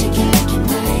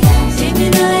이미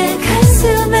너의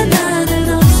가슴에 나는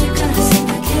없을 거라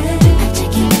생각해.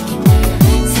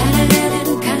 사랑하는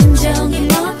감정이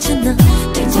멈춘 넌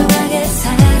냉정하게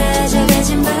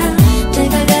사라져가지만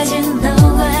내가 가진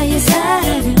너와의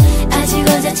사랑은 아직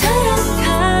어제처럼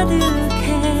가득해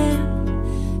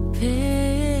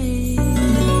baby.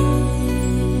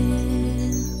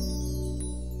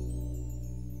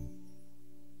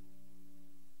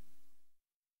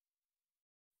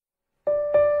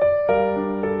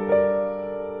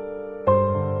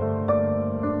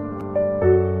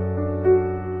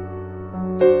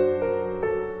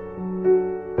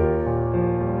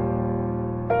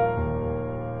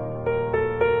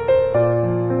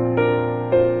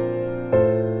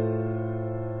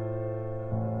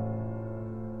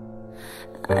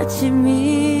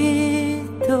 아침이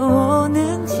또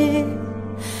오는지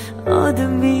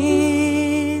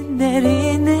어둠이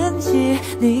내리는지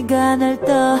네가 날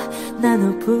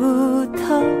떠난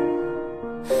후부터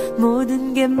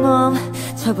모든 게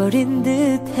멈춰버린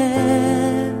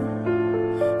듯해.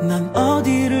 난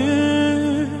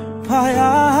어디를 봐야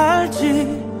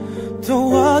할지 또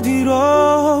어디로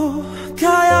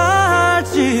가야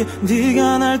할지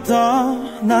네가 날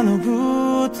떠난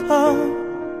후부터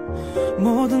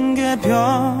모든 게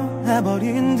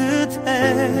변해버린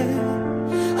듯해.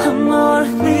 Amor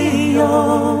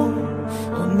mio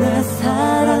내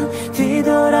사랑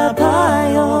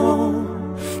뒤돌아봐요.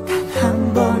 단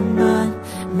한 번만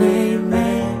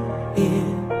매일매일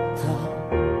더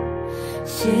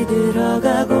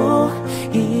시들어가고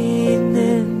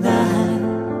있는 날.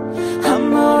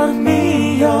 Amor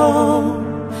mio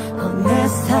내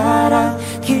사랑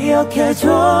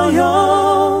기억해줘요.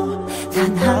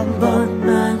 단 한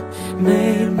번만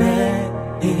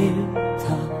매일매일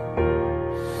더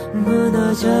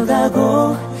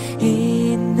무너져가고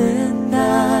있는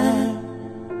날.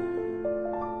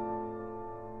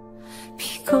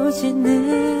 피고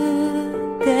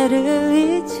지는 때를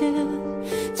잊은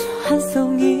저 한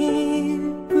송이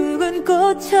붉은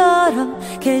꽃처럼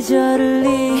계절을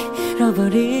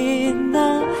잃어버린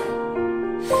나.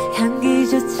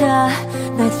 향기조차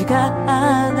나지가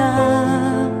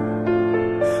않아.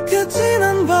 그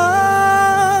진한 밤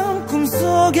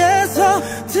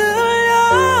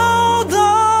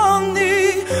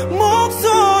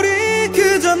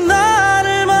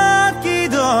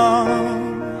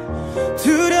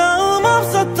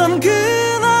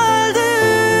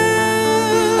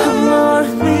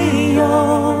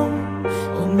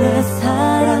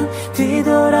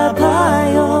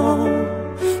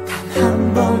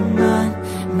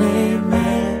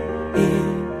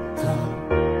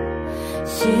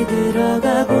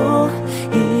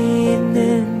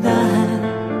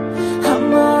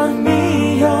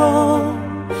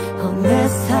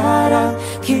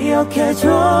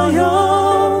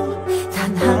해줘요.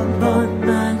 단 한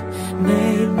번만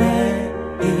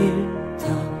매일매일 더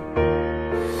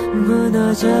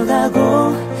무너져가고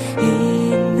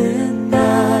있는 날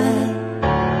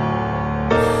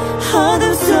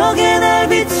어둠 속에 날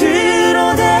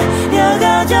빛으로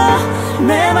데려가줘.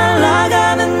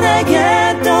 메말라가는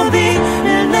내게 또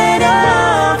비를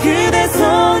내려 그대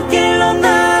손길로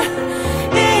날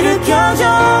일으켜줘.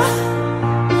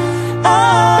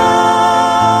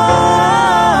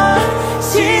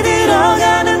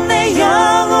 시들어가는 내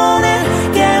영혼을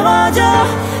깨워줘.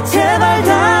 제발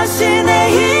다시 내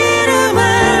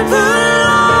이름을 불러.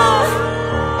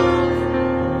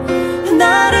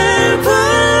 나를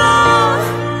불러.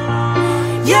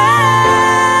 Yeah.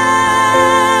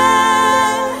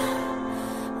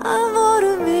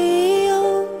 Amore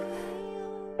mio.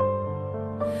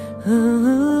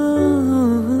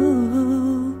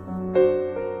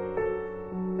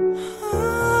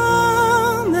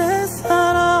 내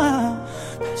사랑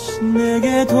다시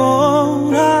내게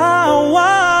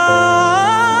돌아와.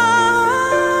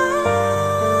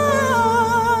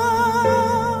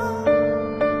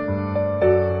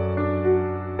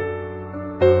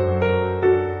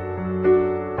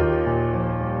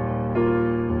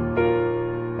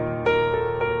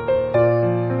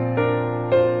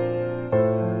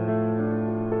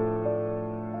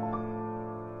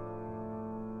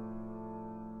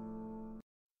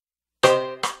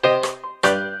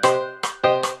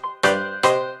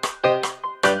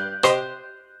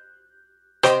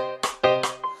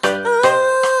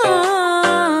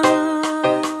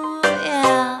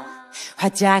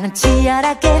 화장은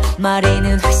치열하게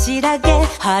머리는 확실하게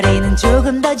허리는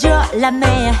조금 더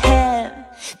졸라매야 해.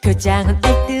 표정은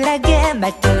알뜰하게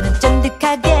말투는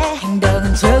쫀득하게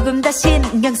행동은 조금 더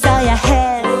신경 써야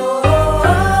해.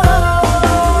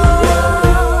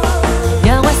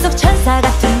 영화 속 천사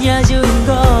같은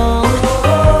여주인공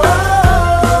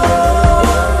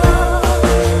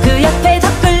그 옆에 더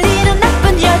끌리는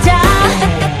나쁜 여자.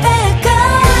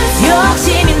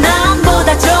 욕심이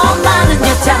남보다 좀 많은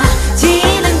여자.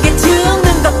 지는 게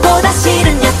죽는 것보다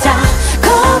싫은 여자.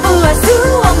 거부할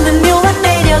수 없는 묘한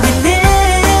매력 있는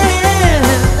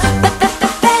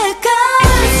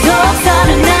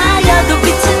속서는 나여도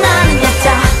빛이 나는 여자.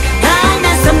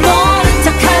 알면서 모른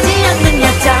척하지 않는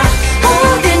여자.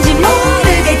 어딘지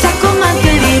모르게 자꾸만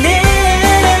끌리는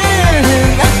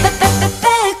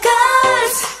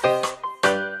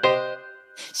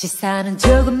시선은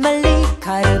조금 멀리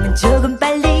걸음은 조금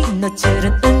빨리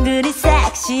노출은 은근히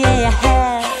섹시해야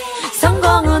해.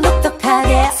 성공은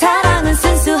똑똑하게 사랑은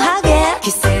순수하게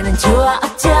기세는 좋아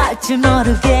어쩔 줄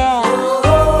모르게.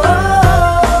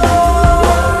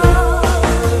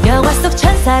 영화 속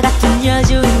천사 같은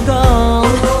여주인공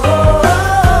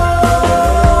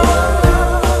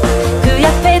그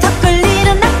옆에 더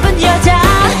끌리는 나쁜 여자.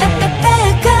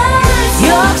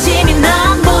 욕심이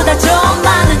남보다 좀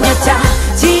많은 여자.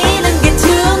 지는 게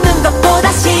죽는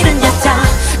것보다 싫은 여자.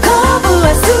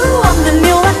 거부할 수 없는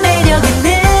묘한 매력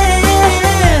있는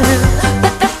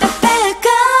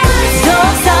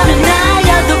속서는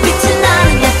나여도 빛이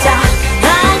나는 여자.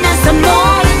 알면서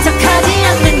모른 척하지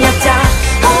않는 여자.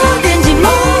 어딘지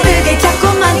모르게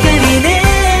자꾸만 끌리는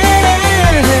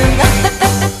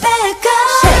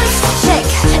Shake,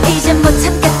 shake 이젠 못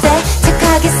참겠대.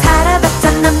 착하게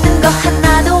살아봤자 남는 거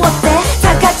하나도 없대.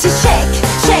 다 같이 shake,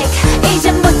 shake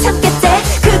이젠 못 참겠대.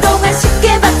 그동안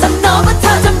쉽게 봤던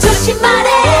너부터 좀 조심하래.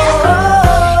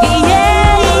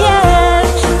 Yeah,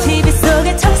 yeah. TV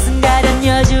속의 청순 가련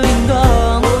여주인공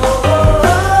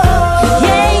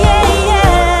Yeah, yeah,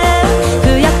 yeah.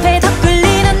 그 옆에 더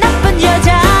끌리는 나쁜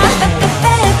여자.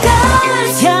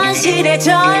 현실의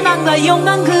절망과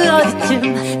욕망 그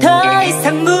어디쯤 더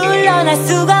이상 물러날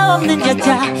수가 없는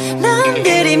여자.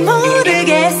 남들이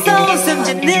모르게 애써 웃음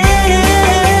짓는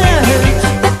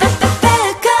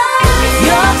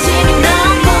욕심이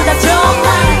남보다 좀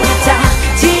많은 여자.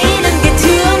 지는 게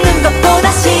죽는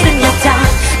것보다 싫은 여자.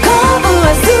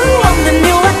 거부할 수 없는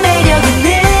묘한 매력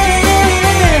있는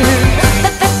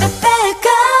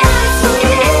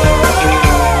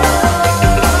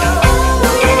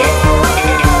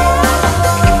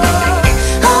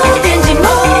어딘지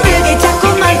모르게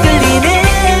자꾸만 끌리는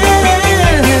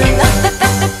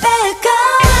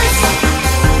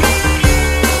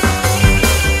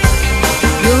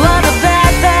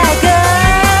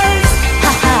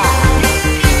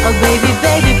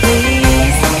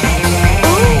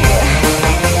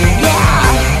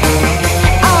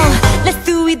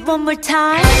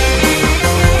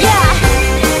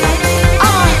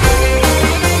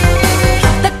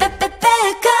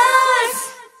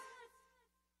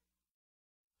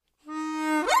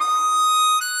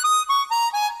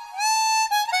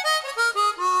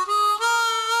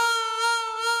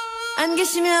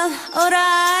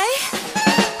alright.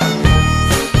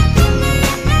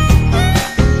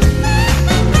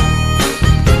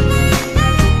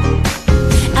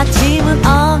 아침은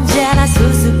언제나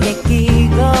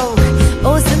수수께끼고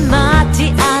옷은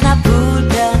맞지 않아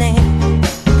불편해.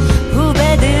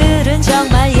 후배들은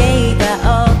정말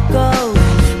예의가 없고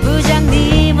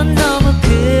부장님은 너무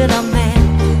그놈해.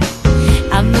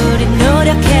 아무리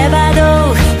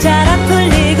노력해봐도 잘 안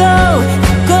풀리고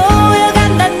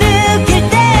꼬여간다 느낄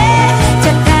때 자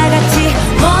다같이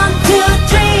one two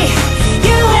three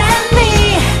you and me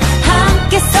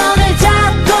함께 손을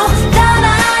잡고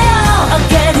떠나요.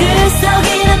 어깨를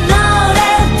속이는 노래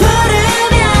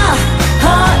부르며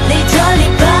홀리졸리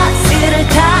버스를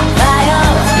타봐요.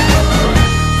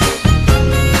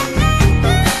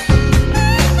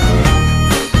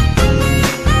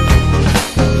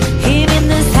 힘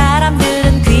있는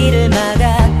사람들은 귀를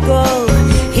막았고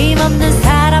힘없는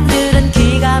사람들은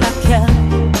기가 막혀.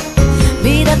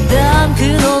 믿었던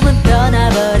그놈은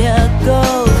떠나버렸고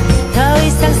더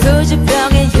이상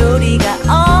소주병에 요리가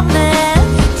없네.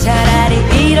 차라리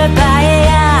이럴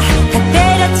바에야 다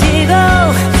때려치고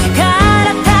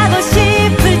갈아타고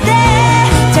싶을 때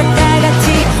자 다같이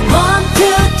one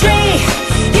two three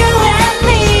you and me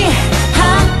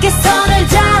함께 손을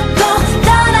잡고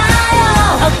떠나요.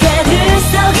 어깨를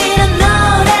속이는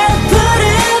노래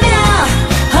부르며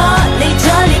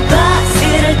홀리졸리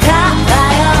버스를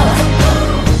타봐요.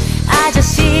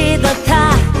 아저씨도 타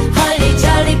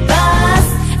홀리졸리 버스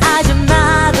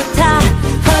아줌마도 타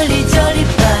홀리졸리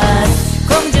버스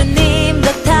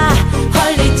공주님도 타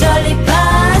홀리졸리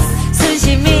버스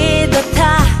순심이도 타.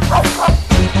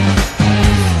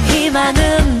 이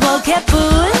많은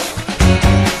목회뿐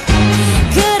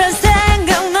그런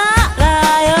생각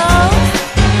말아요.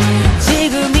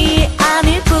 지금이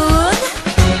아닐 뿐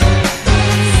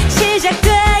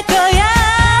시작될 거야.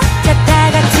 자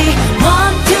다같이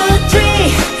one two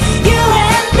three you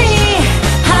and me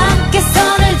함께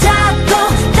손을 잡고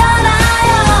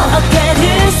떠나요.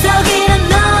 어깨를 속이는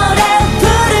노래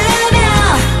부르며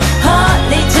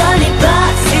홀리졸리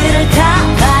버스를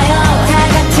타봐요.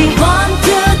 다같이 one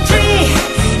two three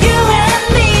you and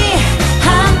me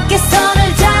함께 손을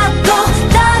잡고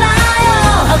떠나요.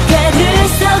 어깨를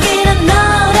속이는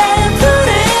노래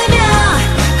부르며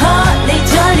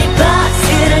홀리졸리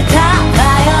버스를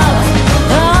타봐요.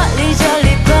 홀리졸리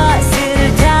버스를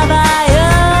타봐요.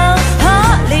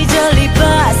 홀리졸리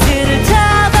버스를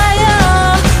타봐요.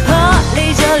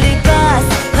 홀리졸리 버스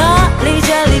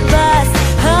홀리졸리 버스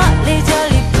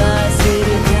홀리졸리 버스를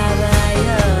타봐요.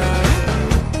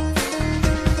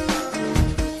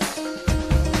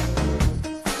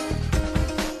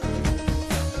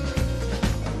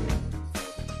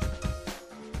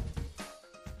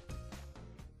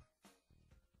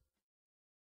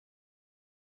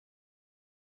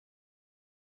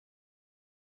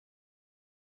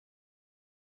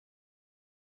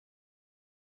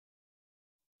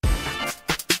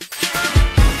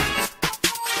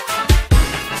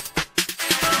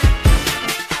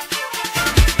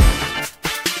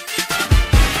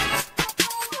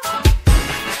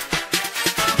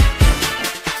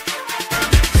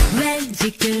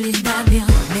 왠지 끌린다며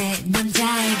내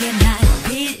남자에게 날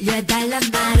빌려달란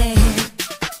말해.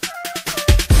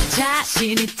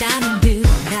 자신 있다는 듯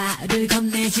나를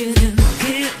건네주는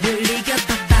그를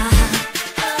이겨봐봐.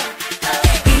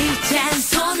 이젠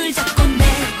손을 잡고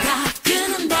내가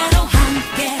끄는 대로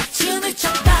함께 춤을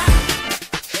춰봐.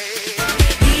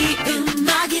 이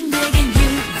음악이 내겐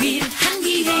유일한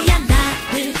기회야.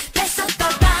 나를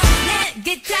뺏어봐봐.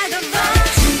 내게 다가와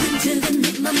두근두근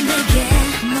네 맘 내게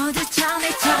모두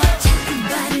전해줘. 자꾸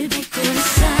발을 뱉고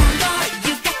있어.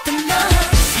 You got the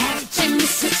love. 살짝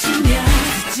미소 지며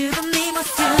수줍은 네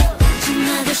모습 좀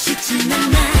나도 쉽진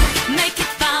않아. Make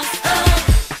it bounce up.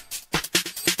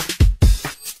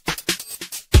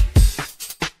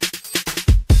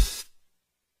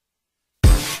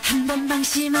 한 번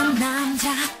방심한 남자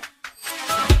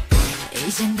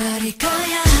이젠 버릴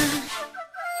거야.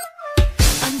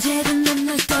 언제든 넌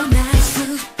널 떠날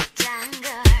수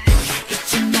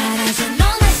잊지 말아줘. 넌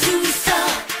할 수 있어.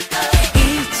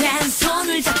 이젠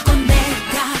손을 잡고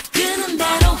내가 끄는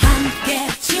대로 함께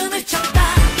춤을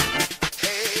춰봐.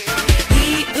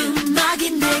 이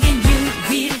음악이 내겐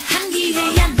유일한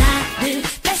기회야. 나를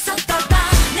뺏어봐봐.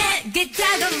 내게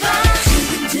다가와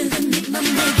두근두근 네 맘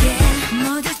내게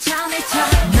모두 전해줘.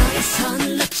 너의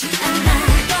손을 놓지 않아.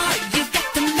 Boy, you got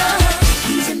the love.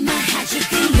 이제 말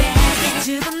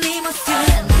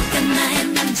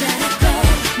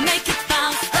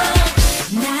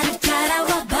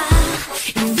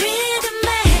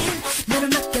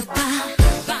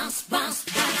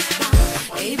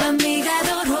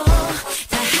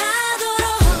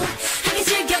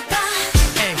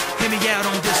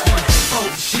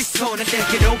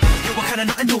하나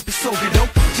너의 눈빛 속에도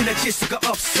지나칠 수가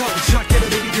없어 절대로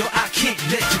baby girl I can't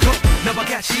let you go 너와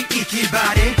같이 있길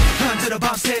바래 흔들어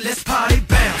밤새 let's party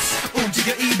bounce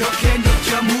움직여 이렇게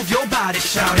느껴 move your body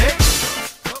shout it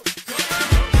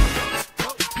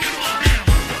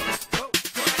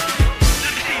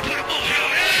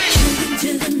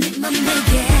두근두근 네 맘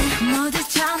내게 모두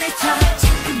전해줘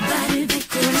자꾸 발을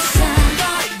뱉고 있어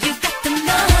You got the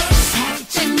noise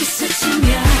살짝 미소 지며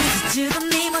수줍은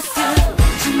네 모습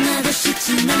좀 나도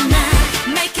쉽진 않아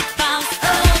Make it bounce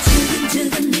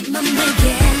두근두근 네 맘 내게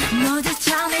모두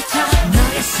전해줘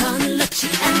너의 손을 놓지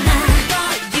않아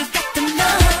You got the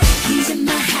noise 이제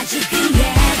말하지 그에게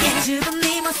수줍은 네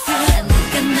모습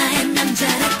네가 나의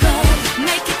남자라고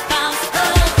Make it bounce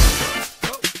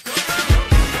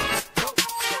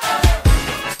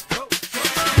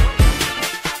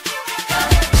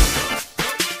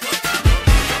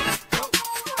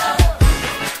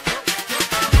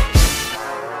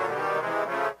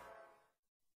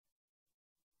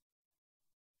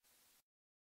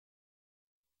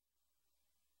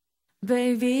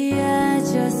Baby, I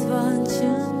just want to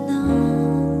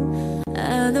know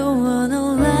I don't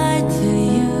wanna lie to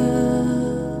you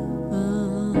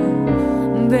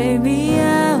Baby,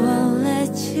 I won't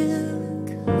let you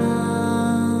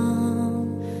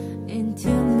come into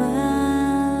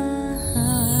my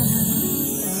heart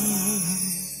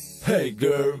Hey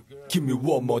girl, give me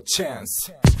one more chance.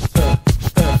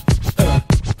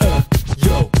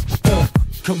 Yo,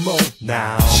 come on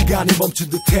now. 시간이 멈춘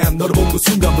듯해 너를 본 그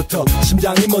순간부터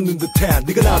심장이 멎는 듯해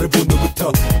네가 나를 본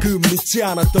후부터 그 믿지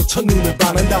않았던 첫눈에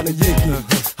반한다는 얘기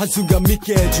한순간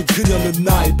믿게 해준 그녀는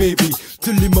나의 baby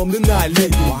틀림없는 나의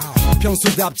lady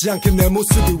평소답지 않게 내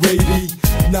모습이 왜 이리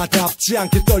나답지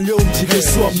않게 떨려 움직일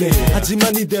수 없네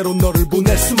하지만 이대로 너를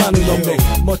보낼 수만은 없네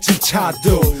멋진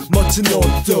차도 멋진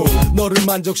옷도 너를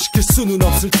만족시킬 수는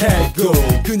없을 테고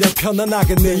그냥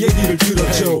편안하게 내 얘기를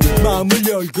들어줘 마음을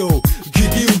열고 귀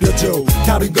기울여줘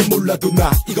다른 건 몰라도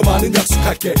나 이거만은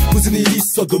약속할게 무슨 일이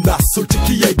있어도 나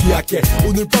솔직히 얘기할게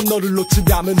오늘 밤 너를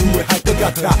놓친다면 후회할 것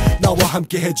같아 나와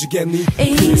함께 해주겠니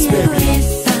Please baby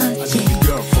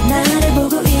나를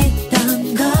보고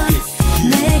있던 것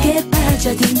내게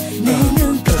빠져든 내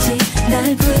눈빛이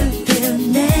날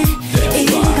부르네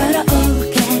이리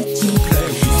걸어오겠지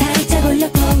살짝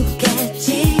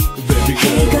올려보겠지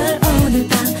Hey girl 오늘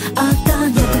밤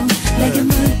어떠냐고 내게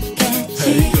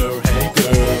묻겠지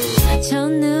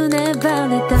첫눈에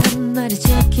반했단 말이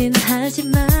좋긴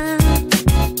하지만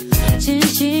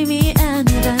진심이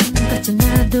아니란 것좀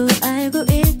나도 알고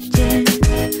있지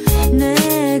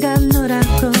내가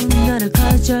너라고 너를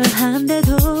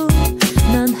거절한데도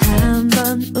넌 한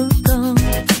번 웃고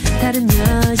다른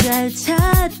여자를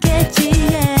찾겠지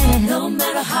yeah. No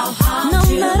matter how hard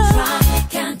you try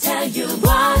Can't tell you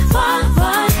why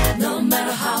No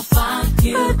matter how far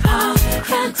you are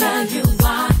Can't tell you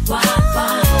why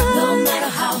No matter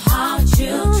how hard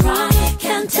you try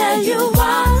Can't tell you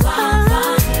why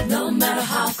No matter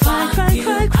how far you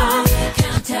are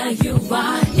Can't tell you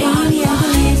why 이미 알고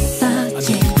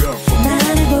있었지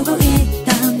나를 보고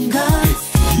있던 것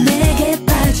내게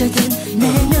빠져든 내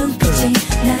눈빛이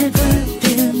날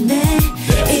부르네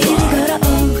이리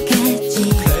걸어오겠지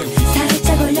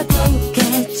살짝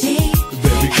올려보겠지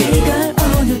Hey girl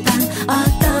오늘 밤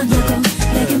어떠냐고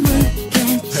내게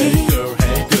묻겠지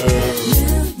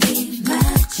눈이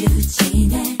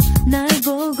마주치네 날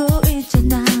보고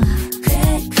있잖아 꽤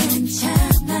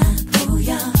괜찮아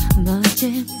보여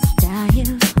멋진 스타일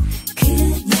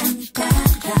그냥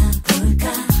따라볼까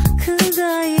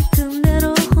그거의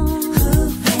꿈대로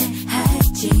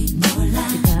후회할지 몰라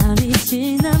이 밤이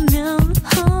지나면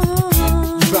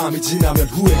이 밤이 지나면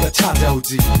후회가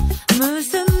찾아오지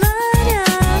무슨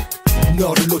말이야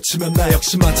너를 놓치면 나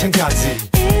역시 마찬가지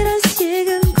이런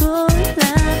식은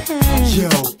곤란해 Yo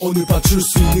오늘 밤 줄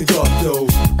수 있는 것도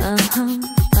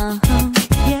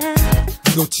yeah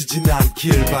놓치진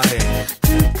않길 바래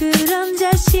부끄럼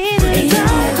자신을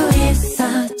알고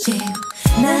있었지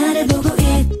나를 보고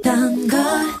있던 걸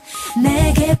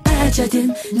내게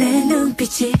빠져든 내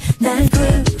눈빛이 날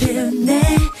부르네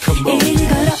이리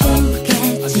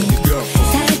걸어오겠지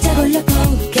살짝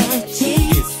올려보겠지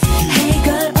Hey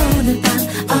girl 오늘 밤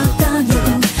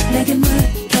어떠냐고 내게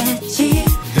묻겠지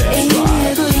이미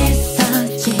알고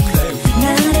있었지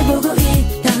나를 보고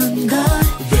있던 걸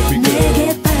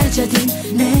내게 빠져든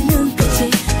내 눈빛이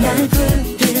날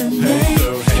부르네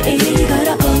이리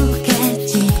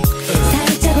걸어오겠지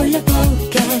살짝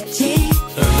올려보겠지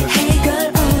Hey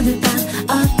girl 오늘 밤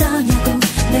어떠냐고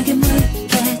내게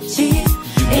묻겠지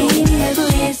이미 알고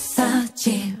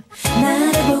있었지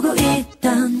나를 보고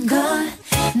있던 걸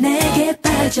내게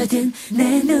빠져든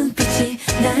내 눈빛이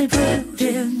날 부르네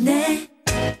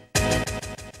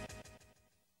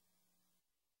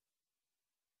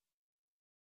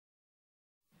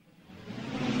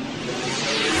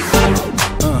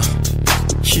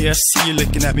Yeah, I see you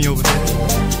looking at me over there.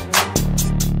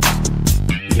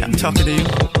 Yeah, I'm talking to you.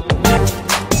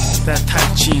 That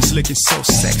tight jeans looking so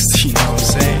sexy, you know what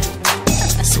I'm saying?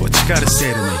 So what you gotta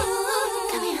say to me?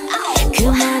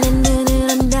 그만한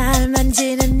눈으로 날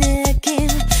만지는 느낌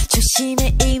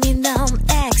조심해 이미 넌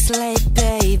X-Late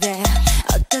baby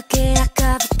어떻게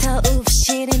아까부터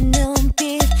웁시는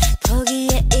눈빛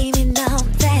보기에 이미 넌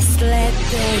Fast late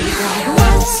baby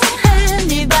What's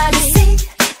anybody see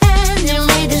any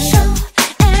leader show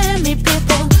any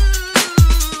people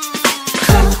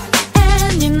call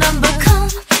any number call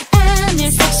any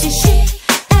sexy shit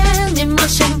any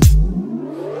motion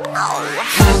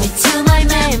Come into my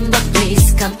man but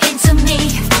please come into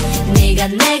me 네가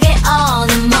내게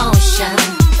오는 motion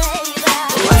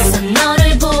와서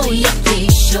너를 보여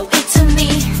please show it to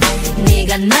me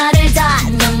네가 나를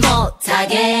닿는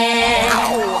못하게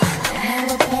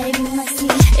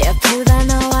예쁘다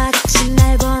너와 같이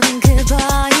날 보는 그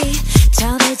boy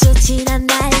전해줘 지난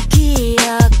날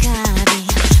기억하니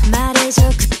말해줘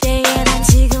그때의 난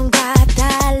지금과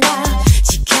달라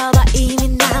지켜봐 이미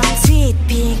난 sweet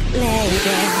pink lady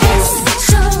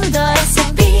S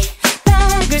숄더에서 B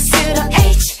백을수록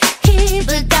H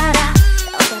힙을 따라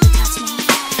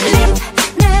Lip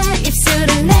내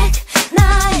입술을 내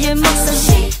나의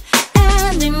목소리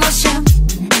and emotion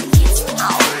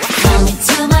Come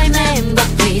into my man but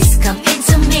please come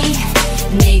into me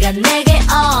네가 내게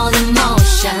오는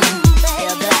motion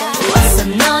와서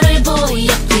너를 보여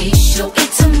please show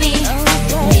it to me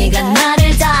네가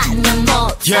나를 닿는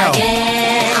못하게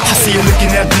I see you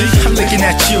looking at me, I'm looking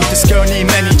at you. This girl need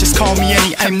many, just call me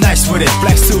any. I'm nice with it.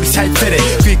 Black suit is tight fitted.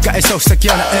 귓가에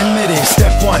속삭여 나 admit it.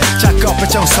 Step 1, 작업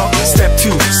정석. Step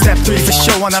 2, step 3 for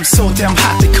sure. And I'm so damn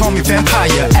hot, they call me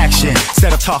vampire. Action,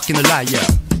 instead of talking a liar.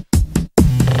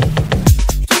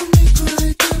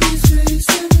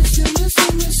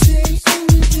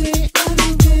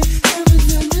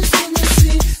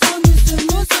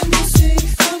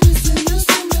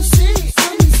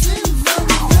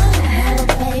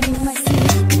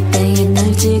 그때의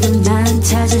널 지금 난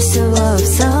찾을 수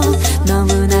없어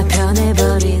너무나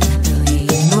변해버린 너의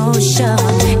emotion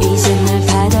이제 날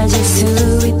받아줄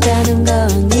수 있다는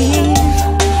거니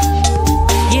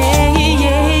Yeah,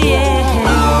 yeah, yeah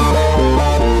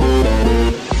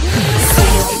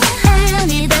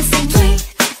Any dancing tweet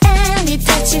Any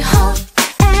touchy hold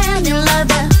Any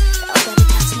lover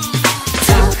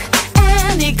Talk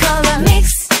Any color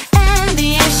mix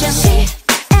Any action shit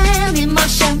Any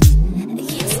motion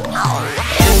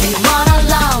If you wanna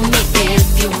love me, if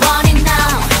you want it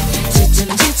now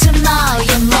주춤주춤 너의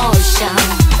motion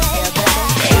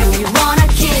If you wanna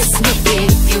kiss me,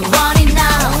 if you want it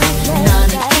now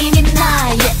너는 이미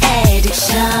나의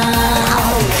addiction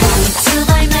Come into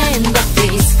my man, but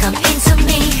please come into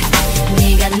me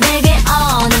네가 내게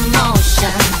오는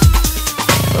motion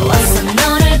와서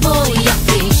너를 보여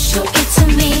please show it to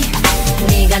me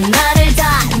네가 나를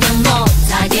닿는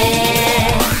못하게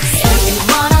If you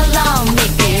wanna love me,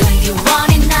 if you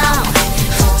want it now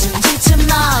주춤주춤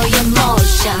너의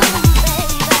motion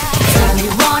Tell me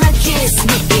wanna kiss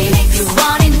me if you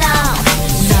want it now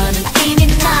너는 이미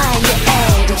나의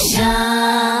addiction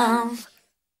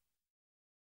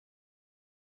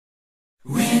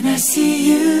When I see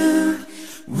you,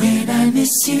 when I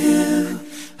miss you,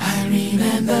 I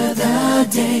remember the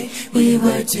day we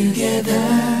were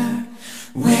together.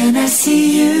 When I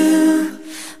see you,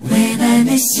 when I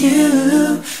miss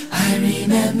you, I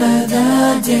remember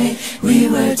the day we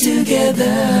were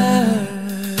together.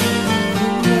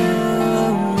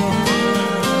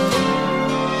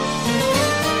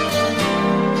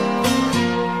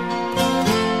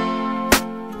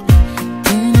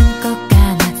 눈은 꼭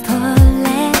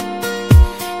감아볼래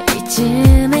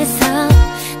이쯤에서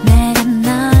내가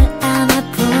널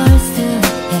안아볼 수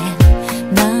있게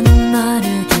너는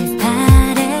모르길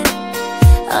바래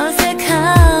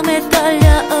어색함에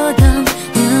떨려오던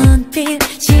눈빛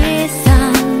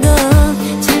시선도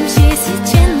잠시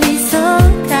스친 미소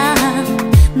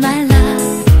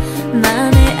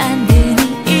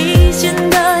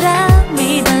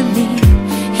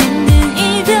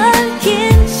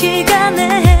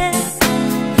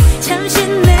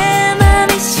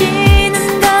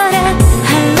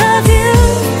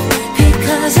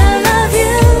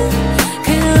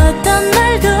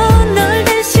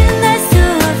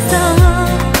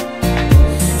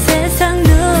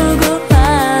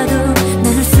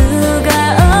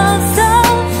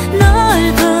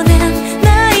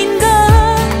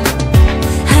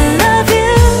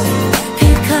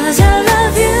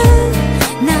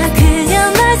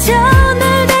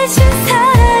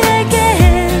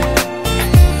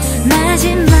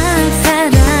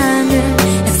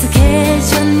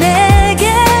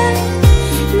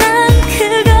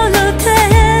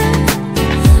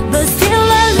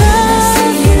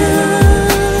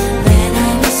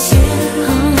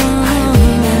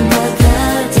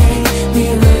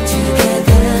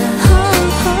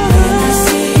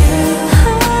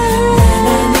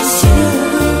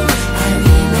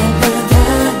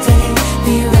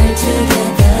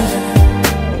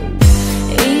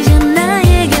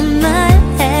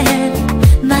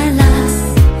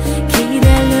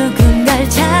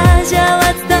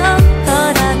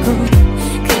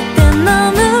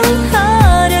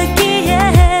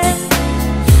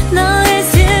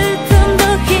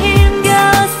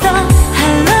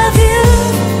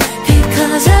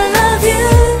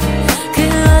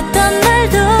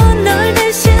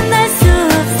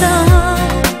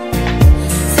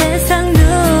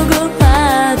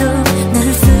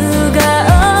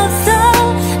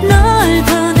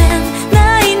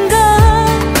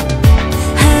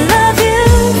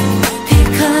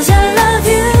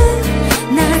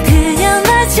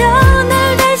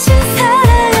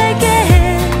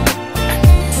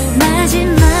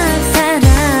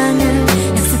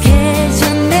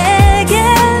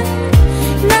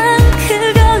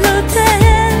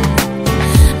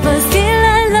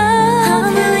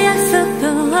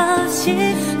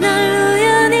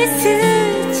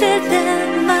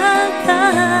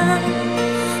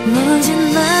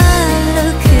모진 말로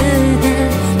그댈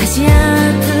다시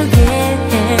아프게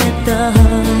했던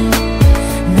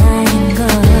나인 걸.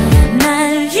 날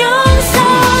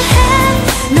용서해.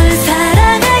 널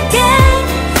사랑할게.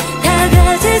 다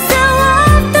가질 수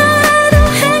없더라도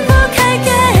행복할게.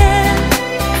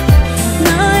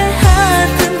 너의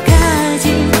아픔까지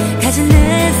가진 내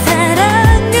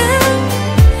사랑은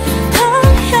더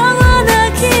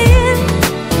영원하길.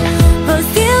 But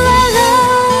still I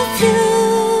love you.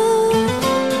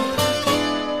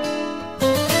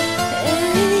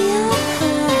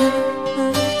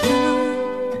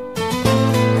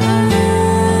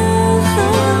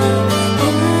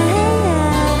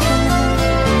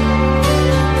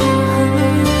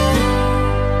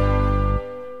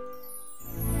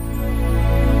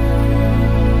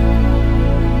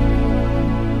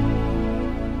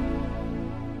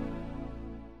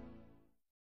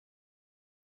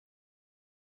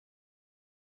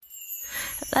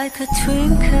 Like a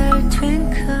twinkle,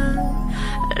 twinkle,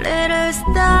 little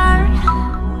star.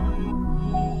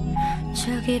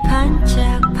 저기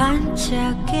반짝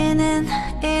반짝이는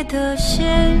이 도시.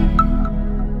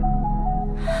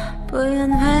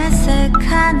 뿌연 회색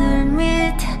하늘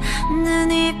밑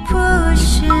눈이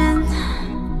부신.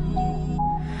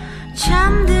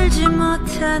 잠들지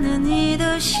못하는 이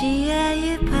도시의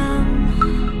이 밤.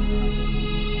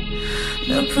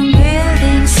 높은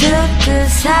빌딩 숲그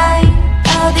사이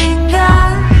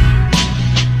어딘가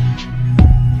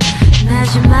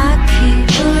마지막히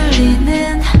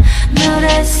울리는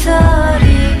노랫소리.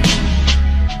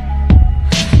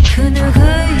 그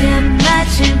누구의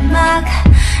마지막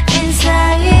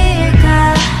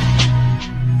인사일까.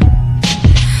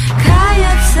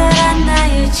 가엾어란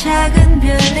나의 작은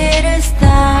별 little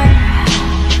star.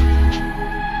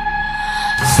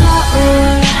 서울 서울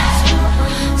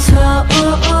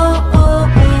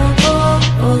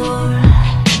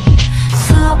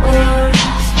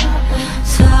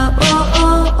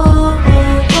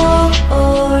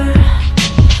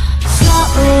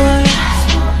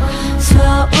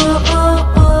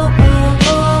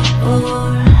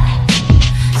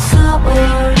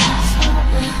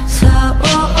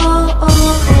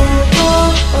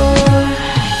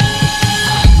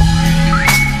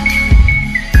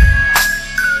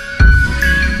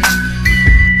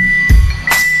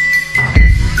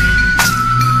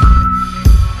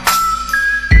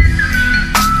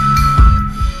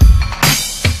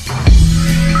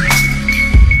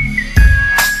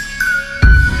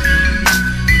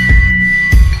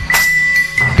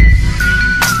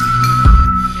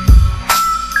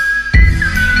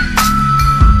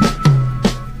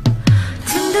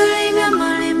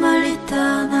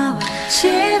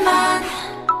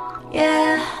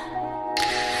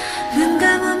눈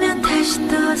감으면 다시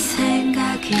또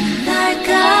생각이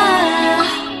날까.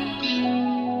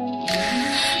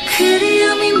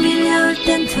 그리움이 밀려올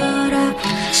땐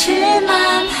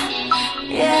돌아보지만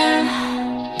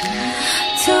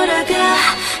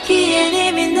돌아가기엔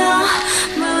이미 너무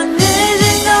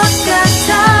늦은 것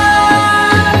같아.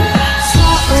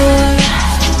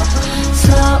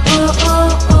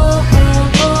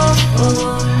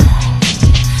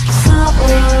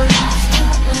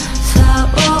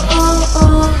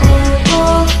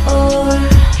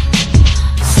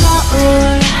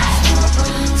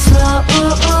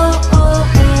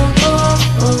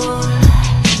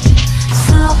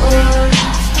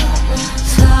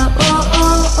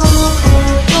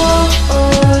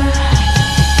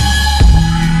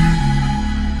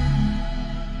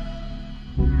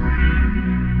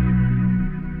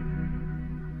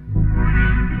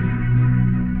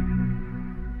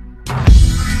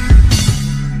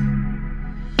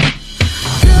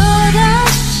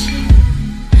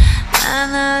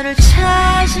 너를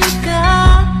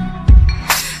찾을까?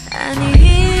 아니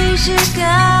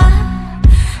잊을까?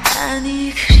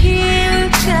 아니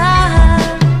그리울까?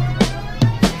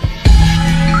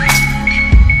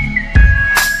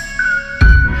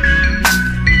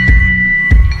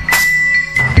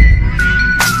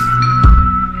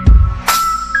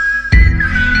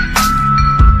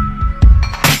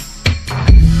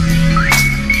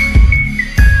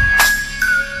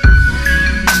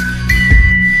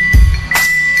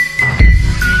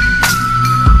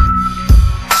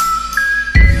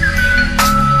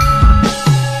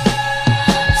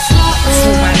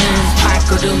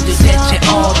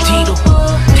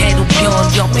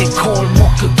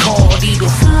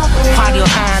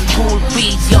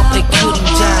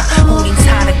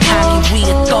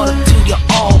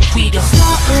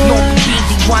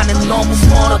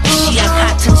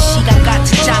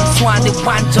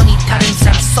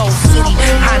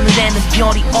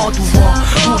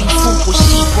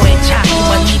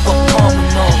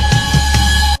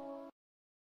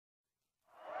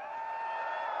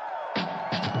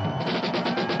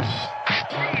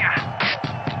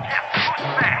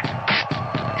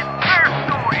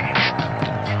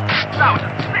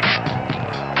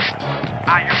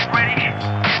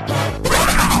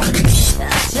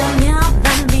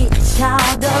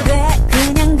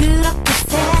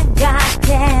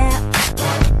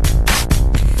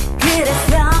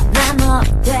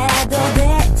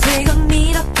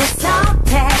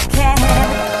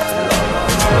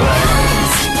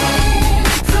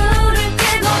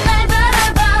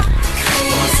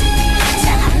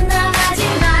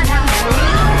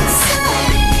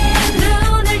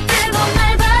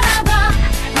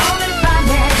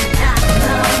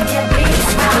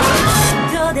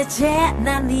 이제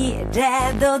난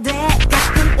이래도 돼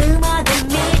가끔 음악에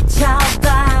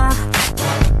미쳐봐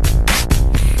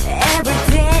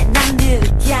Everyday 난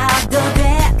느껴도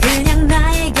돼 그냥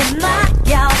나에게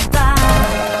맡겨봐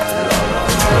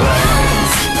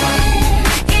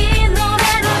이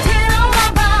노래로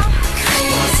들어와봐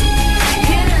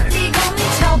그리고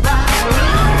미쳐봐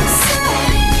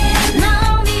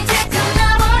넌 이제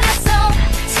끝나버렸어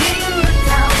지금부터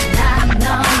난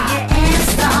너의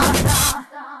answer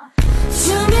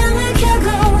조명을 켜고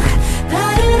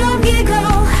발을 옮기고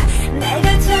내가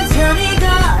천천히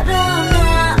걸어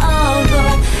나오고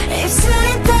입술이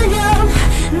떨려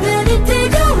눈이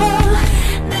뜨거워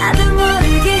나도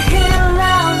모르게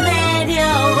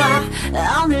흘러내려와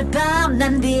오늘 밤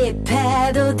난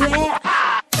딥해도 돼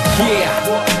Yeah.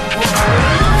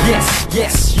 Yes,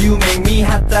 yes, you make me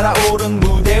핫 따라오른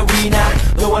무대 위나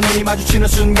너와 눈이 마주치는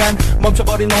순간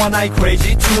멈춰버린 너와 나의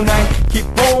crazy tonight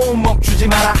기쁨 멈추지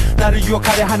마라 나를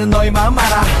유혹하려 하는 너의 마음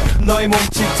알아 너의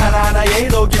몸짓 하나하나에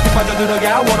더 깊이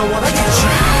빠져들어가 wanna get you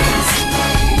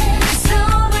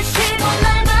숨을 쉬고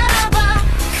날 바라봐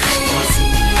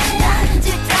다른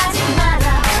짓 하지 마라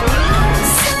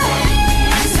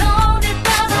손을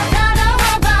뻗어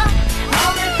따라와봐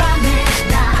오늘 밤에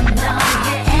난 너의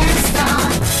answer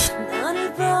너를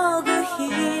보고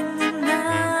힘든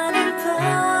나를 봐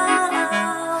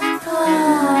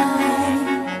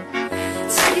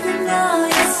지금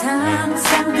너의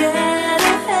상상대로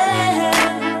해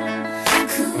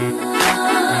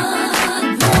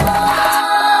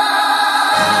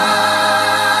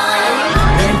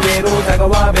내게로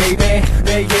다가와 baby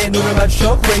내게 눈을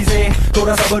마주쳐 crazy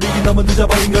돌아서버리기 너무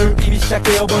늦어버린 걸 이미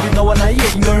시작되어버린 너와 나의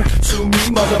얘긴 걸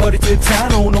숨이 멎어버릴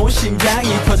듯한 온 심장이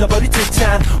터져버릴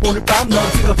듯한 오늘 밤 넌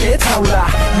뜨겁게 타올라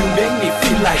You make me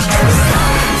feel like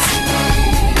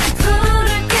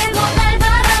불을 끄고 날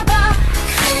바라봐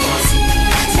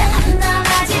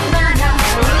장난하지 마라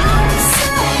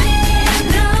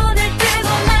눈을 뜨고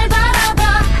날 바라봐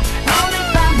오늘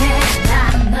밤에 난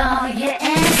너의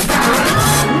answer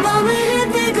몸을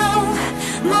흔들고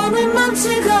몸을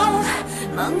멈추고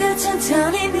뭔가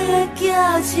천천히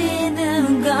느껴지는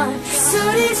걸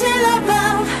소리 질러봐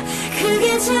크게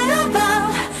질러봐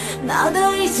나도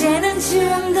이제는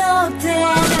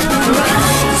중독되는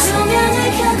조명을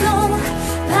켜고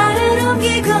발을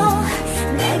옮기고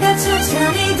내가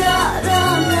천천히 걸어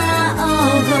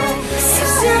나오고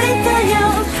입술이 떨려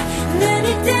눈이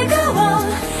뜨거워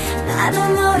나도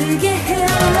모르게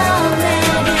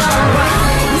흘러내려와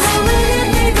몸을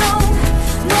흔들고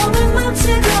몸을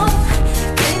멈추고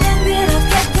그냥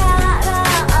그렇게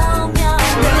따라오면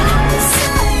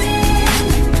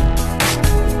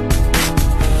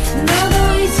너도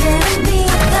이제는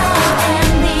네가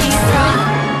and 네가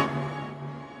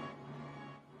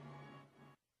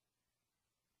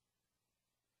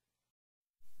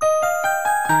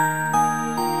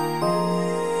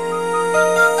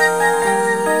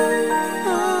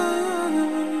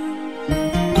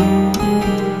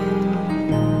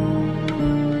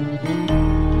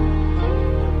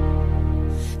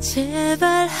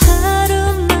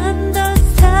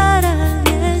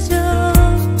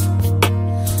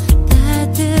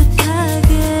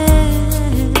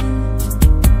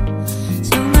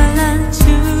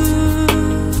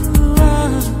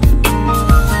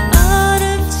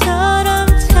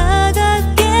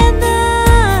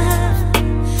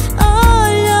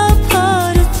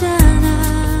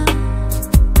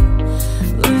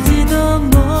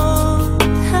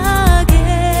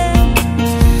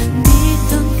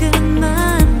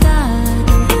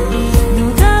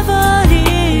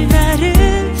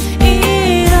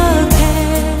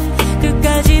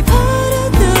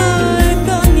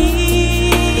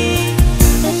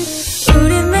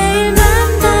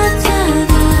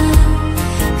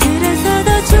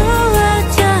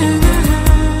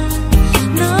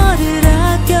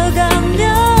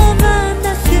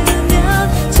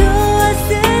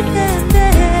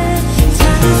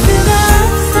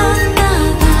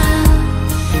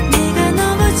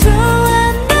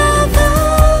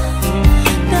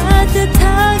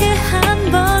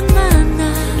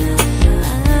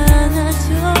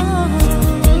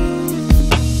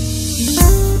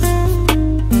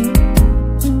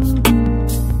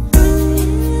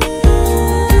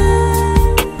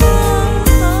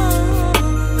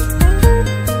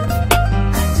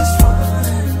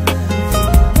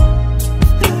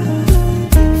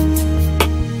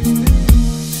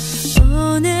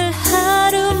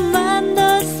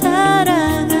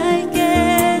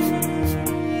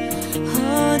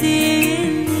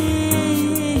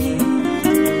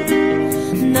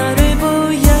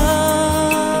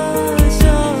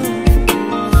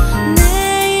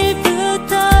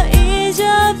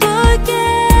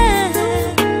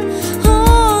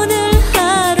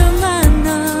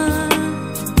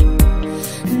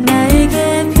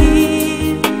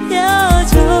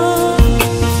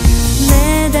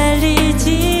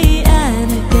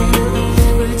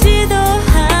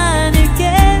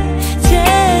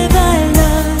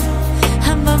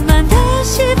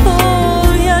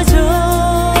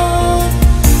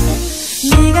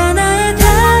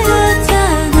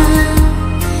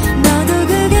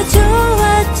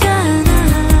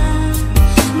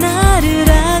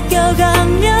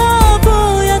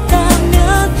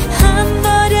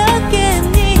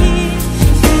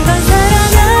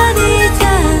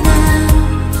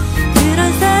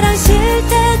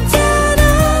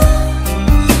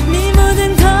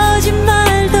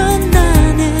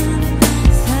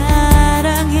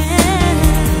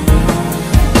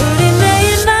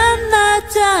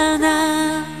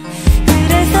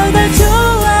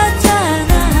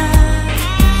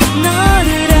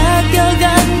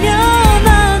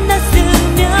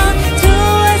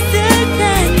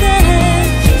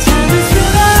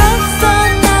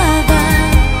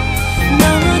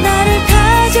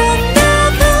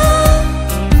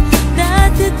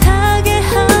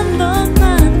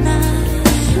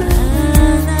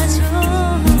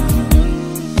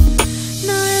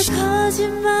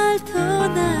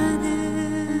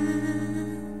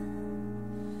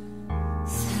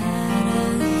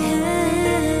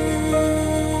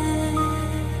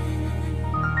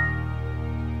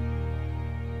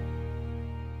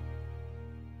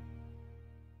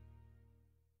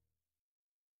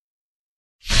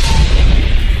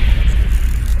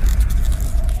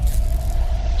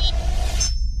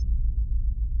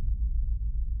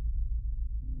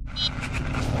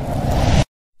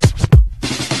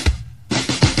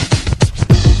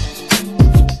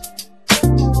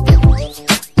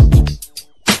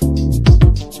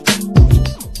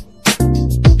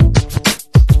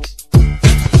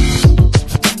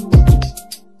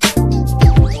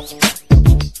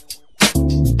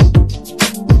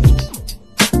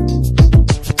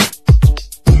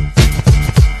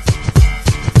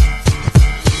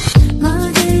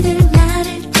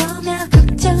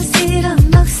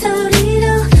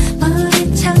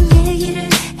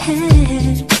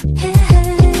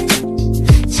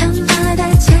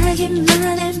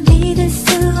보기만을 믿을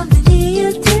수 없는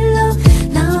이유들로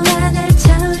너와 날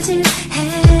저질해가면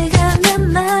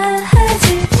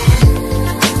말하지.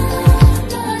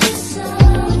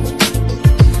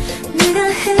 네가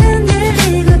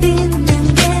흔들리고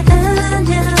있는 게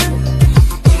아냐.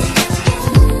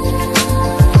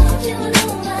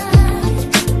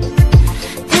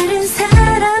 다른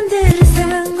사람들은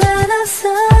상관없어.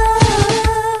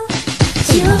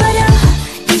 지워버려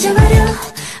잊어버려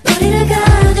머리를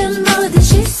가둔 모든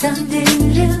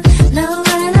시선들은 너와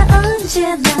나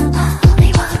언제나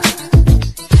only one.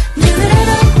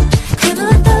 누구라도 그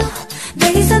무엇도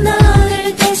내게서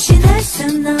너를 대신할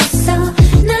순 없어.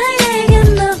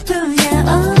 나에겐 너뿐이야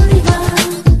only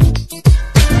one.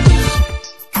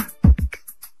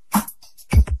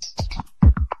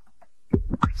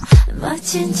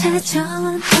 멋진 차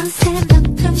좋은 옷에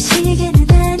명품 시계는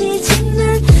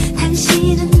아니지만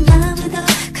당신은 너무도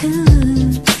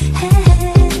쿨해.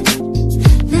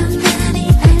 나만이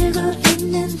알고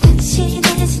있는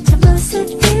당신의 진짜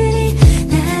모습들이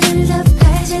나를 더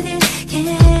빠져들게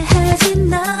하지.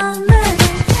 너만은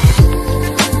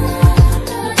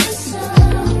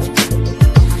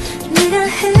네가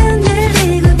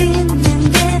흔들리고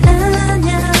있는 게 아냐.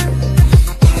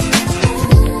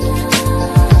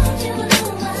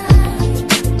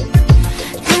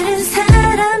 다른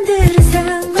사람들은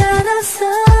상관없어.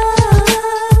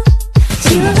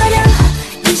 지워버려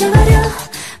잊어버려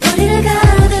머리를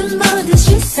가둔 모든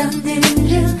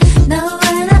시선들은 너와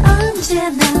나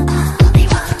언제나 only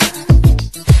one.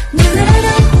 누구라도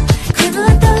그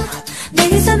무엇도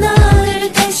내게서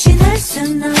너를 대신할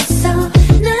순 없어.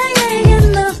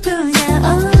 나에겐 너뿐이야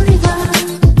only one.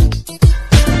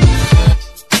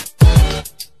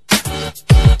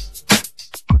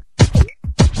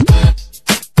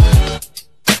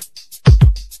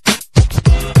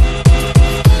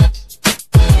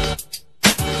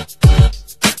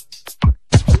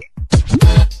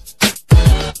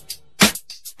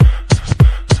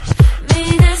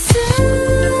 믿을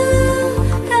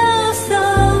수가 없어.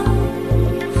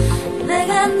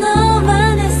 내가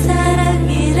너만의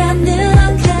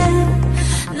사랑이라는 게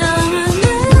너무나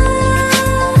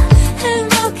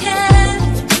행복해.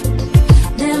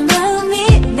 내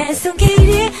마음이 내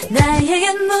손길이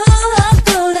나에겐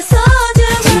무엇보다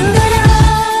소중해.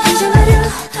 잊어버려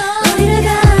머리를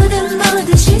가둔 모든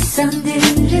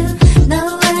시선들은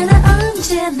너와 나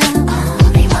언제나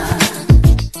only one.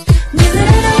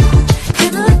 누구라도 그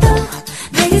무엇도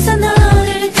내게서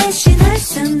너를 대신할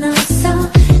순 없어.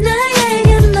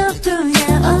 나에겐 너뿐이야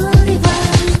only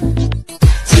one.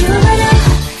 지워버려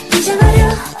잊어버려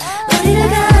머리를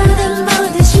가둔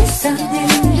모든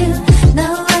시선들은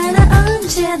너와 나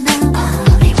언제나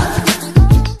only one.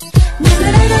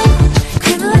 누구라도 그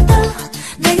무엇도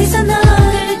내게서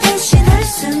너를 대신할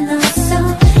순 없어.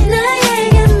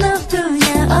 나에겐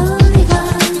너뿐이야 only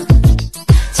one.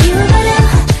 지워버려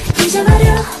잊어버려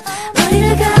머리를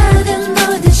가둔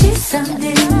모든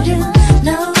시선들은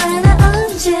너와 나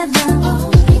언제나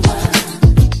only one.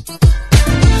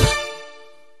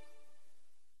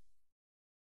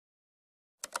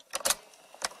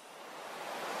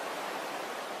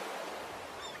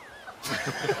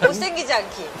 못생기지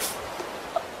않기.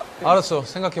 알았어,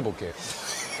 생각해볼게.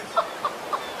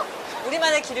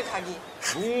 우리만의 길을 가기.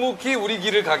 묵묵히 우리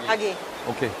길을 가기. 가기.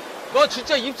 오케이. 너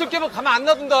진짜 입술 깨면 가만 안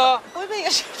놔둔다. 꼴뱅이가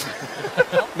싫어.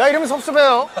 나 이러면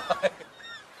섭섭해요.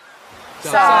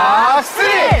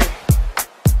 싹쓸이.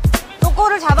 또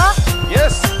꼬를 잡아?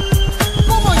 예스.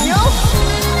 어머요?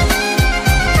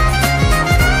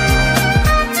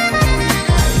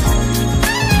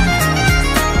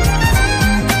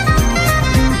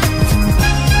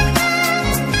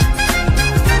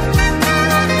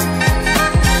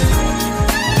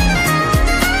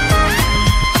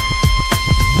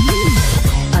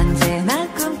 언제나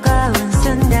꿈꿔온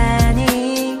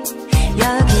순간이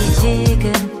여기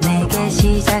지금 내게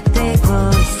시작되고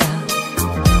있어.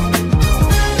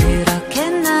 그렇게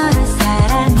너를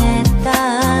사랑했던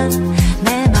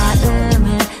내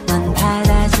마음을 넌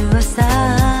받아주었어.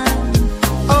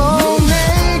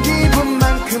 내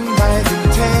기분만큼 밝은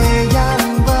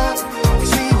태양과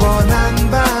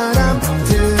시원한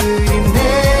바람들이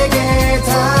내게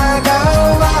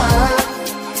다가와.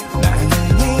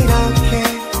 나는 이렇게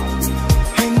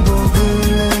행복을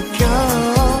느껴.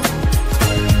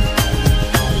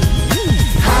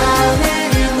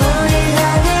 하늘이 우리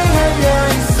향해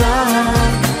열려있어.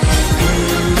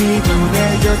 그리고 내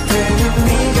곁에는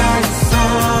네가 있어.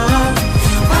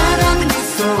 환한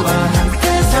미소와 함께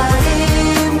서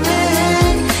있는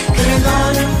그래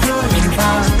너는 푸른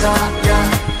바다야.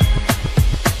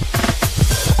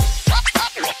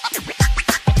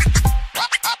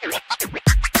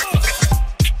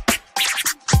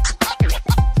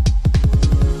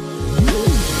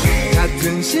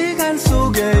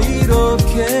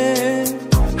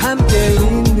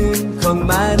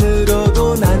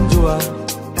 좋아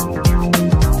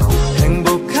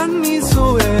행복한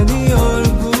미소의 네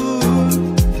얼굴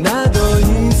나 더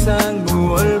이상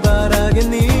무얼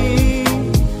바라겠니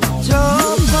저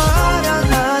파란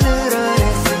하늘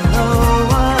아래서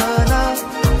너와 나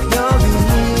여긴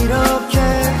이렇게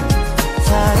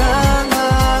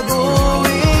사랑하고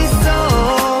있어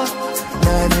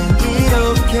나는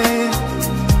이렇게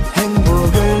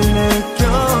행복을 느껴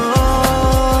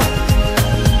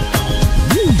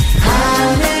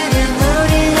하늘은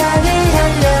우리 향해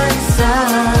열려있어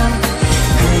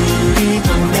그리고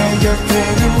내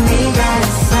곁에는 네가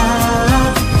있어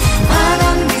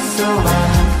환한 미소와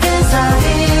함께 서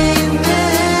있는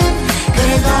그래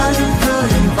너는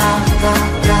푸른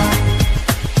바다야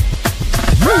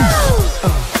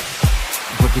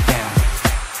Break it down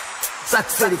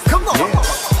싹쓸이 come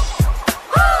on